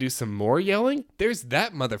you'd like to do some more yelling, there's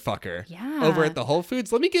that motherfucker over at the Whole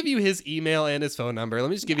Foods. Let me give you his email and his phone number. Let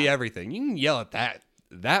me just give you everything. You can yell at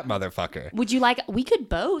that motherfucker. Would you like? We could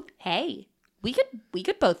both. Hey, we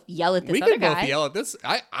could both yell at this we other could guy. both yell at this.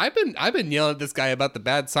 I've been yelling at this guy about the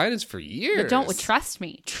bad signage for years. But don't trust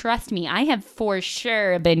me. Trust me. I have for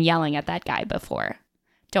sure been yelling at that guy before.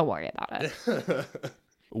 Don't worry about it.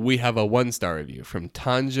 We have a 1-star review from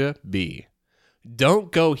Tanja B.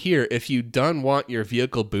 Don't go here if you don't want your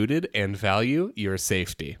vehicle booted and value your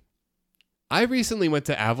safety. I recently went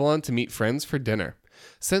to Avalon to meet friends for dinner.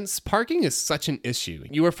 Since parking is such an issue,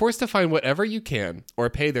 you are forced to find whatever you can or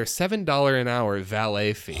pay their $7 an hour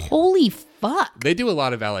valet fee. Holy fuck. They do a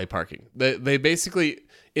lot of valet parking. They basically,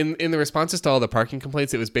 in the responses to all the parking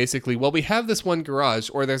complaints, it was basically, well, we have this one garage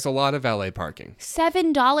or there's a lot of valet parking.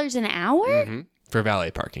 $7 an hour? Mm-hmm. For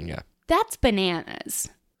valet parking, yeah. That's bananas.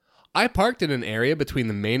 I parked in an area between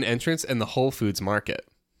the main entrance and the Whole Foods market.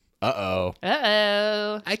 Uh-oh.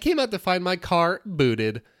 I came out to find my car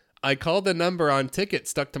booted. I called the number on ticket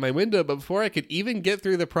stuck to my window, but before I could even get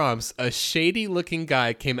through the prompts, a shady-looking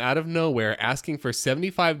guy came out of nowhere asking for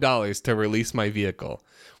 $75 to release my vehicle.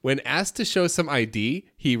 When asked to show some ID,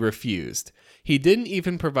 he refused. He didn't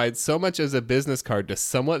even provide so much as a business card to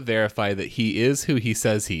somewhat verify that he is who he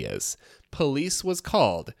says he is. Police was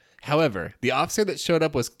called. However, the officer that showed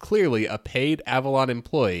up was clearly a paid Avalon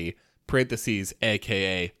employee, parentheses,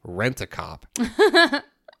 aka rent-a-cop,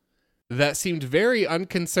 that seemed very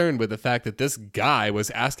unconcerned with the fact that this guy was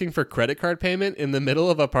asking for credit card payment in the middle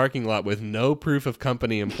of a parking lot with no proof of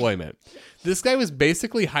company employment. This guy was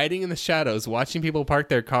basically hiding in the shadows watching people park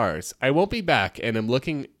their cars. I won't be back and am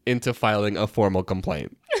looking into filing a formal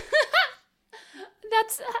complaint.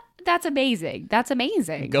 That's amazing. That's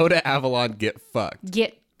amazing. Go to Avalon, get fucked.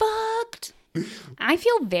 Get fucked. I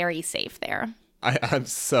feel very safe there. I'm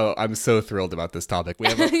so thrilled about this topic. We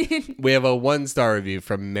have a 1-star review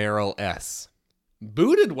from Meryl S.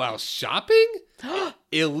 Booted while shopping?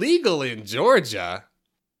 Illegal in Georgia.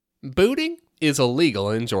 Booting is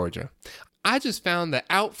illegal in Georgia. I just found that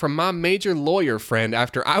out from my major lawyer friend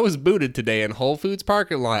after I was booted today in Whole Foods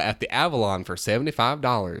parking lot at the Avalon for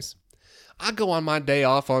 $75. I go on my day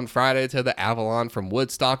off on Friday to the Avalon from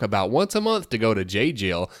Woodstock about once a month to go to J.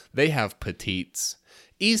 Jill. They have petites.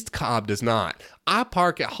 East Cobb does not. I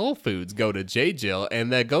park at Whole Foods, go to J. Jill,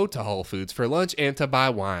 and then go to Whole Foods for lunch and to buy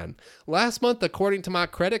wine. Last month, according to my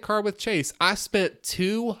credit card with Chase, I spent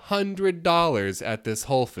 $200 at this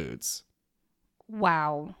Whole Foods.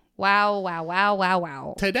 Wow.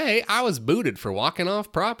 Wow. Today, I was booted for walking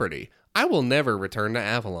off property. I will never return to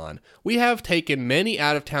Avalon. We have taken many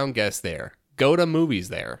out-of-town guests there. Go to movies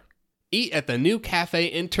there. Eat at the new Cafe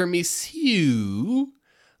Intermisieux.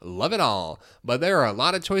 Love it all. But there are a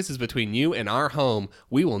lot of choices between you and our home.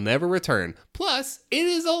 We will never return. Plus, it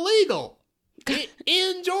is illegal.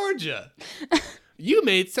 In Georgia. You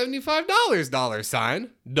made $75, $.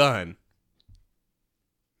 Done.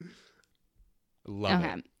 Love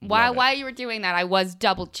Okay. it. While you were doing that, I was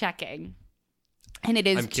double checking. And it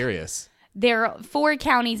is I'm curious. there are 4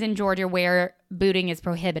 counties in Georgia where booting is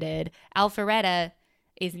prohibited. Alpharetta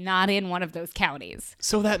is not in one of those counties.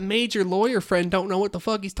 So that major lawyer friend don't know what the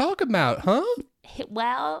fuck he's talking about, huh?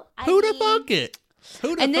 Well, Who the fuck it?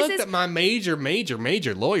 Who the And this fuck is- that my major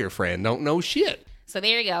lawyer friend don't know shit? So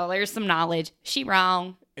there you go. There's some knowledge. She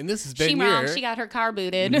wrong. And this has been She your wrong. She got her car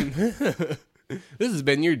booted. this has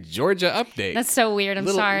been your Georgia update. That's so weird. I'm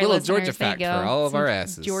sorry, little listeners. Georgia There you fact go. for all of Some our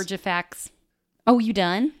asses. Georgia facts. Oh, you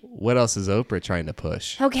done? What else is Oprah trying to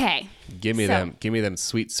push? Okay. Give me So- them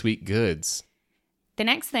sweet goods. The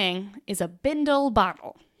next thing is a Bindle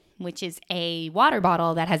bottle, which is a water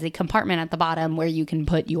bottle that has a compartment at the bottom where you can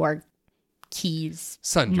put your keys,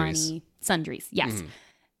 Sundries. money, sundries. Yes.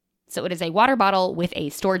 So it is a water bottle with a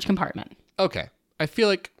storage compartment. Okay. I feel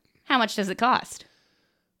like How much does it cost?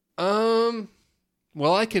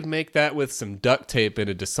 well, I could make that with some duct tape in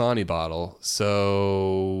a Dasani bottle.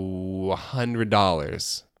 So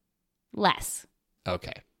 $100. Less.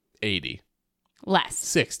 Okay. 80. Less.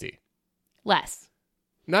 60. Less.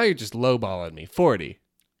 Now you're just lowballing me. 40.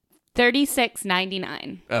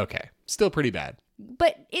 $36.99. Okay. Still pretty bad.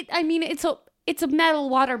 But it's a metal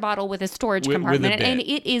water bottle with a storage With a compartment, bit. and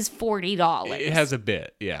it is $40. It has a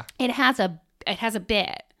bit, yeah. It has a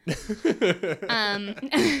bit.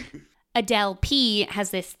 Adele P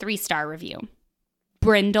has this 3-star review.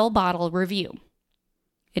 Brindle bottle review.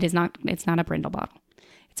 It's not a Brindle bottle.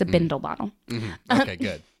 It's a Bindle bottle. Okay,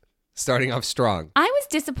 good. Starting off strong. I was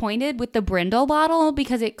disappointed with the Brindle bottle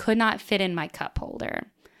because it could not fit in my cup holder.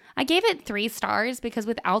 I gave it 3 stars because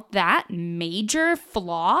without that major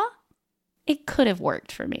flaw, it could have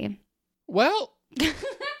worked for me. Well,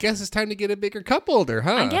 guess it's time to get a bigger cup holder,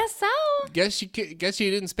 huh? I guess so. Guess you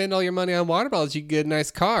didn't spend all your money on water bottles. You could get a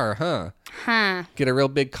nice car, huh? Huh. Get a real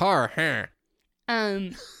big car, huh?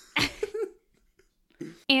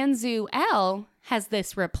 Anzu L has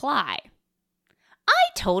this reply. I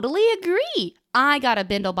totally agree. I got a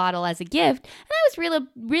Bindle bottle as a gift, and I was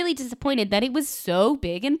really disappointed that it was so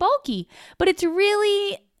big and bulky. But it's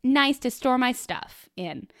really nice to store my stuff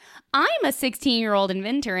in. I'm a 16-year-old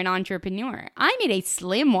inventor and entrepreneur. I made a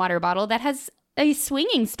slim water bottle that has a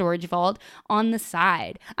swinging storage vault on the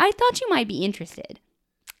side. I thought you might be interested.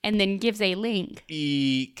 And then gives a link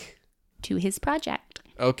Eek. to his project.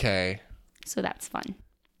 Okay. So that's fun.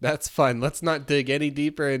 That's fun. Let's not dig any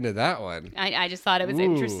deeper into that one. I just thought it was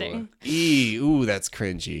interesting. Ooh, that's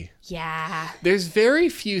cringy. Yeah. There's very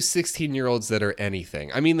few 16-year-olds that are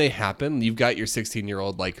anything. I mean, they happen. You've got your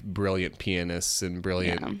 16-year-old, like, brilliant pianists and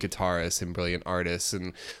brilliant guitarists and brilliant artists.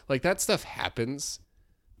 And, like, that stuff happens.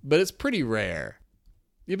 But it's pretty rare.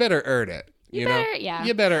 You better earn it. You know? Yeah.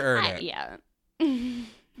 You better earn it. Yeah.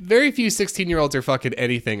 Very few 16-year-olds are fucking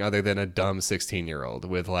anything other than a dumb 16-year-old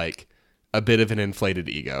with, like, a bit of an inflated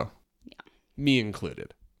ego. Yeah. Me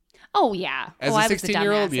included. Oh, yeah. As I a was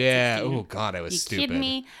 16-year-old? dumbass at Yeah. 16. Oh, God, I was You stupid. kidding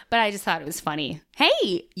me? But I just thought it was funny.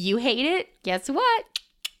 Hey, you hate it? Guess what?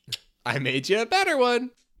 I made you a better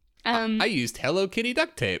one. I I used Hello Kitty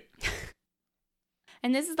duct tape.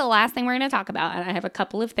 And this is the last thing we're going to talk about, and I have a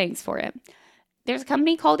couple of things for it. There's a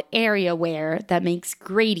company called AreaWare that makes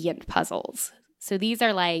gradient puzzles. So these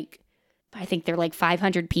are like, I think they're like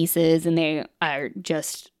 500 pieces, and they are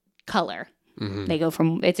just color. Mm-hmm. They go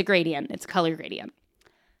from, it's a gradient, it's a color gradient.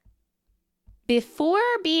 Before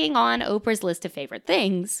being on Oprah's list of favorite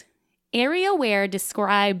things, AreaWare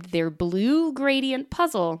described their blue gradient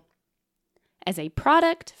puzzle as a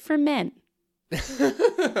product for men.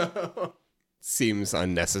 Seems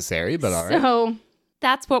unnecessary, but all right. So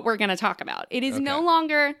that's what we're going to talk about. It is no Okay.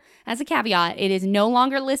 longer, as a caveat, it is no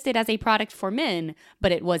longer listed as a product for men,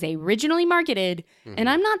 but it was originally marketed, and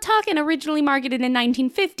I'm not talking originally marketed in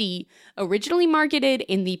 1950, originally marketed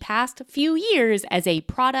in the past few years as a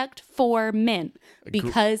product for men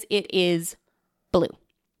because it is blue.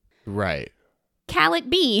 Right.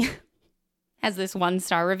 Khaled B has this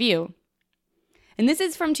 1-star review. And this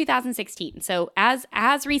is from 2016. So as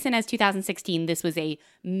recent as 2016, this was a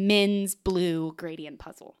men's blue gradient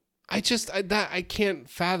puzzle. I can't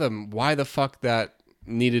fathom why the fuck that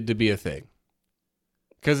needed to be a thing.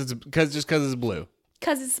 Because it's blue.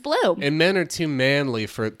 Because it's blue. And men are too manly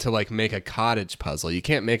to like make a cottage puzzle. You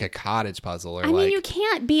can't make a cottage puzzle or I mean, you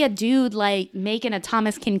can't be a dude like making a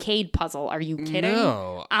Thomas Kincaid puzzle. Are you kidding?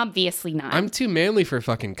 No. Obviously not. I'm too manly for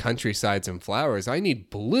fucking countrysides and flowers. I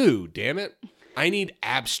need blue, damn it. I need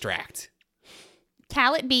abstract.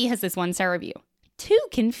 Khaled B has this 1-star review. Too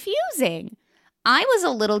confusing. I was a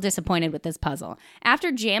little disappointed with this puzzle.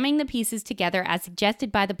 After jamming the pieces together as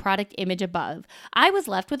suggested by the product image above, I was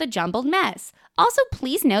left with a jumbled mess. Also,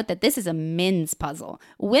 please note that this is a men's puzzle.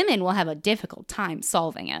 Women will have a difficult time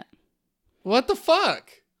solving it. What the fuck?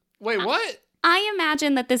 Wait, what? I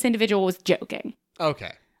imagine that this individual was joking.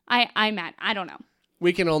 Okay. I don't know.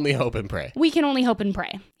 We can only hope and pray. We can only hope and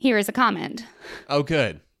pray. Here is a comment. Oh,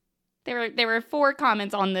 good. There were 4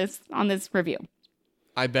 comments on this review.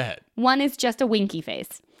 I bet. One is just a winky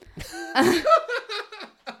face. I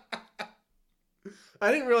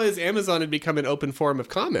didn't realize Amazon had become an open forum of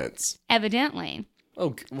comments. Evidently.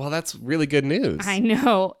 Oh, well, that's really good news. I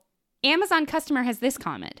know. Amazon customer has this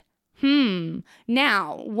comment.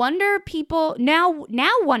 Now wonder people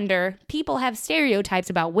have stereotypes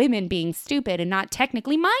about women being stupid and not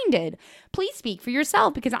technically minded. Please speak for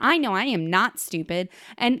yourself, because I know I am not stupid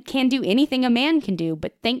and can do anything a man can do,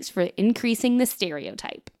 but thanks for increasing the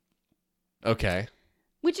stereotype. Okay.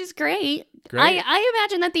 Which is great. Great. I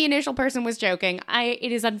imagine that the initial person was joking.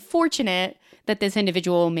 It is unfortunate that this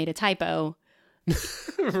individual made a typo.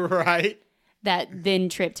 Right. That then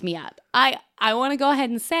tripped me up. I want to go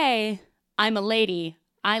ahead and say I'm a lady.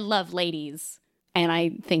 I love ladies. And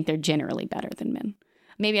I think they're generally better than men.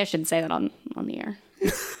 Maybe I shouldn't say that on the air.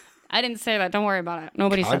 I didn't say that. Don't worry about it.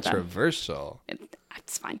 Nobody said that. Controversial.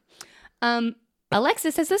 It's fine.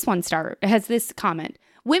 Alexis has this comment.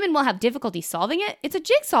 Women will have difficulty solving it. It's a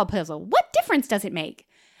jigsaw puzzle. What difference does it make?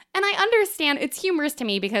 And I understand it's humorous to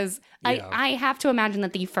me because I have to imagine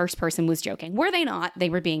that the first person was joking. Were they not? They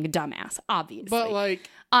were being a dumbass, obviously. But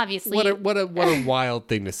obviously, what a wild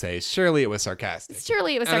thing to say. Surely it was sarcastic.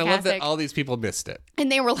 Surely it was sarcastic. And I love that all these people missed it.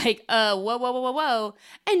 And they were like, whoa.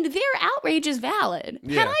 And their outrage is valid.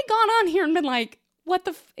 Yeah. Had I gone on here and been like, what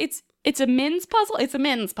the it's a men's puzzle? It's a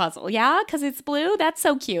men's puzzle, yeah? Because it's blue? That's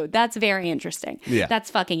so cute. That's very interesting. Yeah.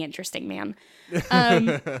 That's fucking interesting, man.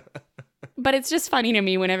 But it's just funny to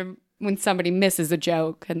me when somebody misses a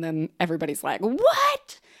joke and then everybody's like,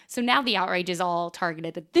 what? So now the outrage is all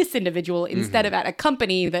targeted at this individual instead of at a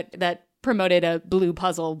company that promoted a blue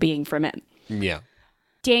puzzle being for men. Yeah.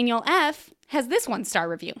 Daniel F. has this 1-star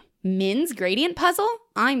review. Men's gradient puzzle?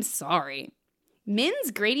 I'm sorry.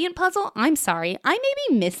 Men's gradient puzzle? I'm sorry. I may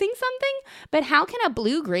be missing something, but how can a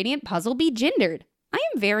blue gradient puzzle be gendered? I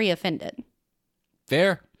am very offended.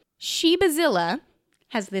 Fair. Shebazilla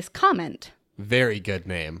has this comment. Very good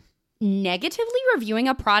name. Negatively reviewing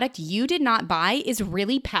a product you did not buy is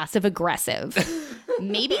really passive aggressive.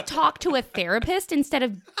 Maybe talk to a therapist instead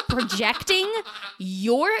of projecting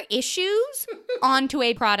your issues onto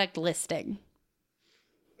a product listing.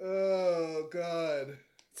 Oh, God.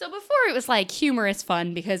 So before it was like humorous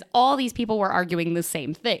fun because all these people were arguing the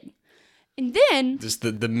same thing. And then... just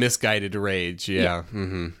the misguided rage, yeah.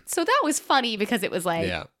 Mm-hmm. So that was funny because it was like...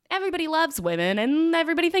 Yeah. Everybody loves women and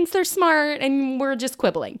everybody thinks they're smart and we're just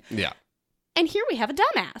quibbling. Yeah. And here we have a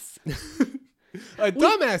dumbass. A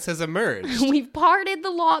dumbass has emerged. We've parted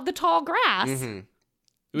the tall grass. Mm-hmm.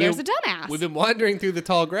 There's a dumbass. We've been wandering through the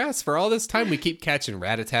tall grass for all this time. We keep catching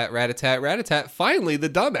rat-a-tat, rat-a-tat, rat-a-tat. Finally, the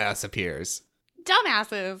dumbass appears.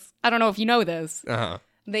 Dumbasses. I don't know if you know this. Uh-huh.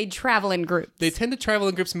 They travel in groups. They tend to travel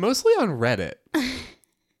in groups, mostly on Reddit.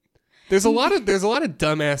 There's a lot of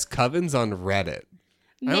dumbass covens on Reddit.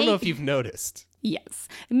 I don't know if you've noticed. Yes.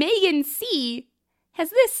 Megan C.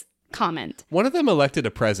 has this comment. One of them elected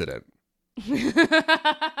a president.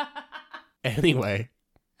 Anyway,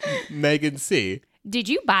 Megan C. Did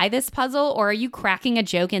you buy this puzzle or are you cracking a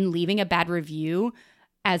joke and leaving a bad review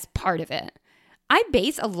as part of it? I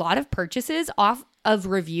base a lot of purchases off of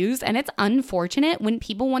reviews and it's unfortunate when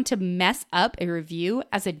people want to mess up a review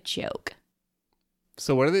as a joke.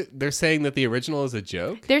 So what are they're saying that the original is a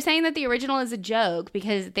joke? They're saying that the original is a joke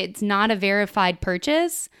because it's not a verified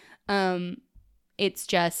purchase. It's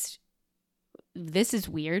just, this is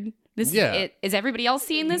weird. Is everybody else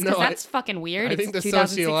seeing this? Because that's fucking weird. I think the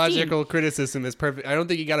sociological criticism is perfect. I don't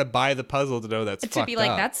think you got to buy the puzzle to know that's fucked up. To be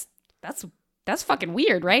like, that's fucking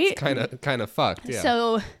weird, right? Kind of fucked, yeah.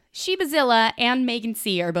 So Shebazilla and Megan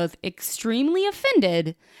C are both extremely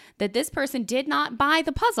offended that this person did not buy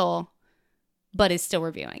the puzzle, but is still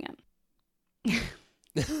reviewing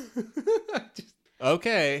it.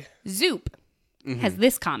 Okay. Zoop has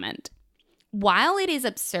this comment. While it is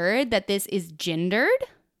absurd that this is gendered,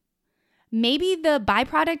 maybe the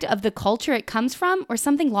byproduct of the culture it comes from or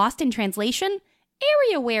something lost in translation,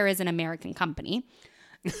 AreaWare is an American company.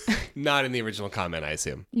 Not in the original comment, I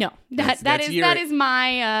assume. No, that is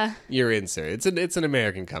my... Your insert. It's an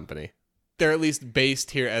American company. they're at least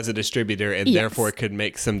based here as a distributor and Yes. therefore could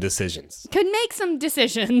make some decisions. Could make some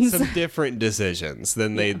decisions. Some different decisions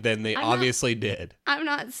than they obviously did. I'm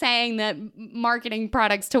not saying that marketing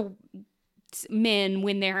products to men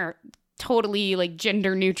when they're totally like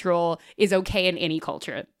gender neutral is okay in any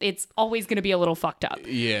culture. It's always going to be a little fucked up.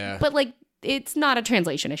 Yeah. But like it's not a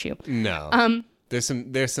translation issue. No.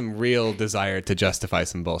 There's some real desire to justify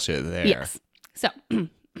some bullshit there. Yes. So,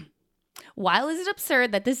 while is it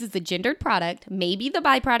absurd that this is a gendered product, maybe the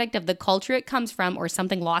byproduct of the culture it comes from or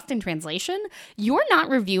something lost in translation, you're not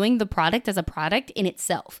reviewing the product as a product in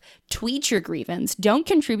itself. Tweet your grievance. Don't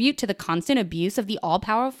contribute to the constant abuse of the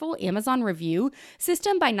all-powerful Amazon review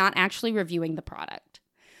system by not actually reviewing the product.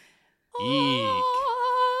 Eek.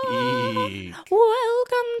 Eek.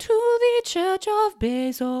 Welcome to the Church of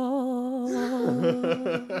Bezos.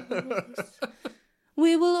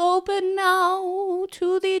 We will open now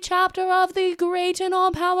to the chapter of the great and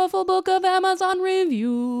all-powerful book of Amazon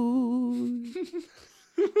reviews.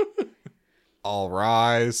 All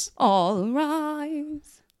rise. All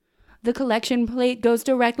rise. The collection plate goes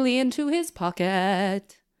directly into his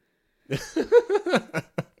pocket.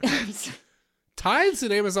 Tithes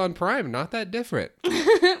and Amazon Prime, not that different.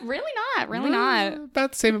 Really not. Really not.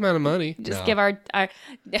 About the same amount of money. Just No. give our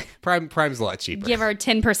Prime's a lot cheaper. give our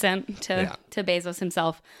 10% Yeah. to Bezos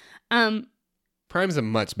himself. Prime's a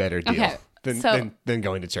much better deal Okay, than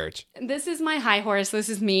going to church. This is my high horse. This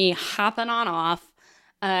is me hopping on off.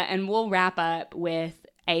 And we'll wrap up with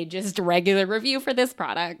a just regular review for this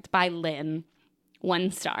product by Lynn. 1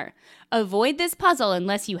 star. Avoid this puzzle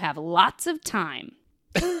unless you have lots of time.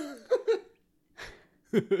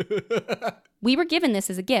 We were given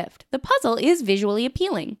this as a gift. The puzzle is visually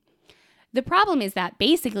appealing. The problem is that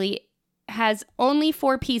basically has only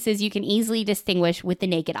 4 pieces you can easily distinguish with the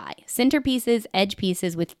naked eye. Center pieces, edge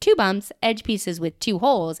pieces with 2 bumps, edge pieces with 2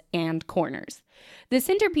 holes, and corners. The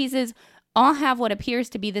center pieces all have what appears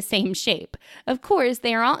to be the same shape. Of course,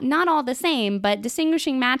 they are not all the same, but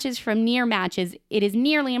distinguishing matches from near matches, it is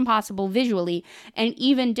nearly impossible visually and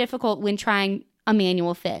even difficult when trying a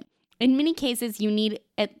manual fit. In many cases, you need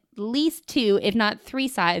at least 2, if not 3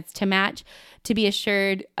 sides to match to be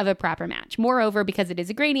assured of a proper match. Moreover, because it is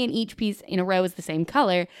a gradient, each piece in a row is the same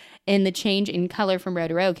color, and the change in color from row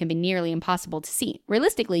to row can be nearly impossible to see.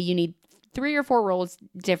 Realistically, you need 3 or 4 rolls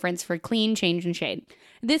difference for clean change in shade.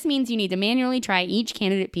 This means you need to manually try each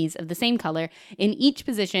candidate piece of the same color in each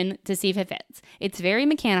position to see if it fits. It's a very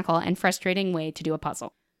mechanical and frustrating way to do a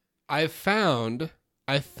puzzle. I found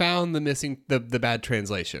the bad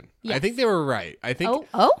translation. Yes. I think they were right. I think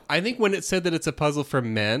I think when it said that it's a puzzle for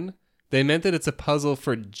men, they meant that it's a puzzle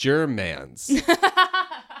for Germans.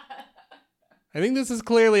 I think this is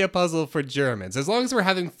clearly a puzzle for Germans, as long as we're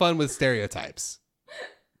having fun with stereotypes.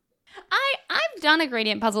 I've done a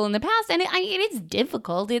gradient puzzle in the past, and it's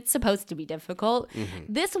difficult. It's supposed to be difficult. Mm-hmm.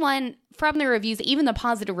 This one, from the reviews, even the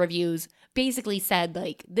positive reviews, basically said,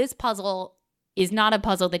 like, this puzzle is not a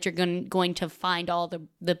puzzle that you're going to find all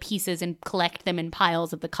the pieces and collect them in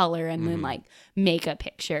piles of the color and then, like, make a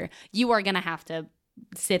picture. You are going to have to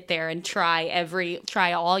sit there and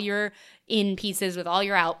try all your in pieces with all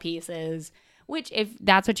your out pieces, which, if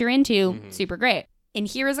that's what you're into, super great. And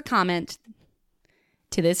here is a comment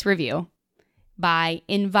to this review by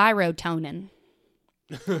Envirotonin.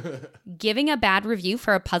 Giving a bad review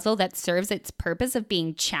for a puzzle that serves its purpose of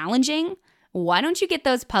being challenging? Why don't you get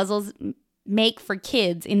those puzzles make for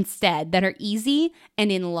kids instead that are easy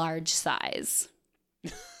and in large size?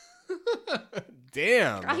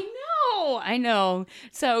 Damn. I know.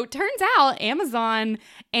 So turns out Amazon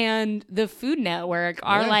and the Food Network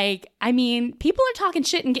are people are talking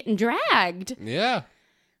shit and getting dragged. Yeah.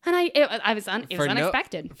 And it was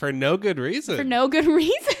unexpected. For no good reason. For no good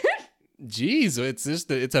reason. Jeez,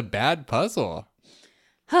 it's a bad puzzle.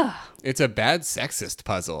 It's a bad sexist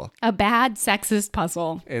puzzle. A bad sexist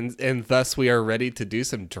puzzle. And thus we are ready to do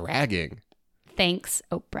some dragging. Thanks,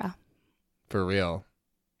 Oprah. For real.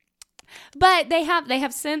 But they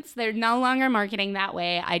have since, they're no longer marketing that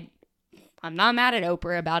way. I'm not mad at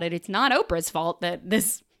Oprah about it. It's not Oprah's fault that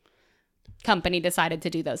this company decided to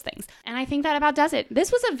do those things. And I think that about does it.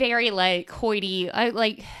 This was a very hoity,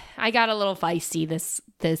 I got a little feisty this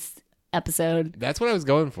episode. That's what I was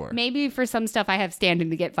going for. Maybe for some stuff I have standing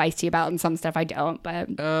to get feisty about and some stuff I don't, but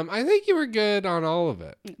I think you were good on all of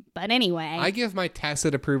it. But anyway. I give my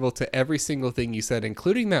tacit approval to every single thing you said,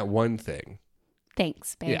 including that one thing.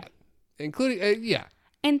 Thanks, babe. Yeah. Including, yeah.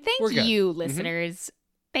 And thank you, listeners.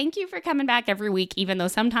 Thank you for coming back every week, even though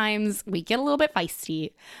sometimes we get a little bit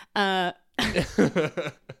feisty.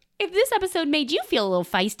 If this episode made you feel a little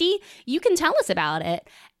feisty, you can tell us about it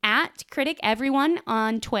at Critic Everyone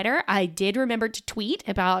on Twitter. I did remember to tweet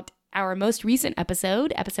about our most recent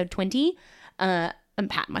episode 20. I'm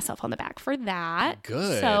patting myself on the back for that.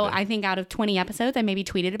 Good. So I think out of 20 episodes, I maybe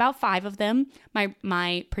tweeted about 5 of them.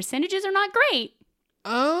 My percentages are not great.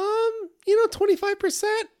 25%.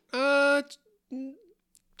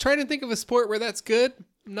 Trying to think of a sport where that's good.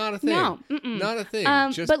 Not a thing. No, not a thing.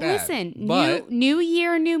 Just but bad. listen, But new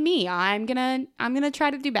year, new me. I'm gonna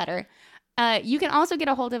try to do better. You can also get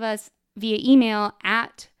a hold of us via email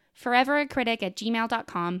at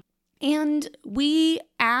foreveracritic@gmail.com. And we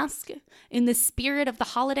ask, in the spirit of the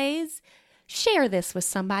holidays, share this with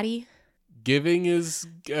somebody. giving is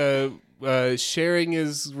sharing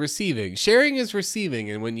is receiving. Sharing is receiving,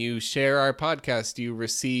 and when you share our podcast, you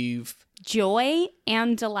receive Joy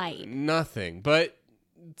and delight. nothing but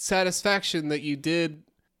satisfaction that you did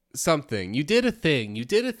something. You did a thing. You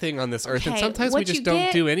did a thing on this earth, and Okay, sometimes we what just you don't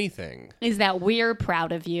get- do anything. Is that we're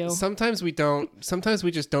proud of you. Sometimes we don't. Sometimes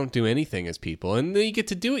we just don't do anything as people, and then you get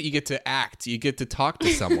to do it. You get to act. You get to talk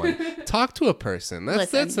to someone. Talk to a person.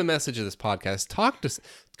 That's Listen. the message of this podcast.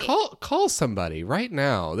 Call somebody right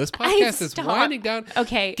now. This podcast is Stop. winding down.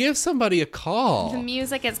 Okay. Give somebody a call. The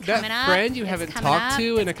music is coming That up. friend you It's haven't coming talked up.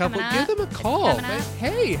 to in a It's couple. coming Give up. them a It's call. coming up.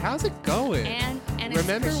 Hey, how's it going? And it's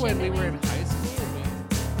Remember when we were in high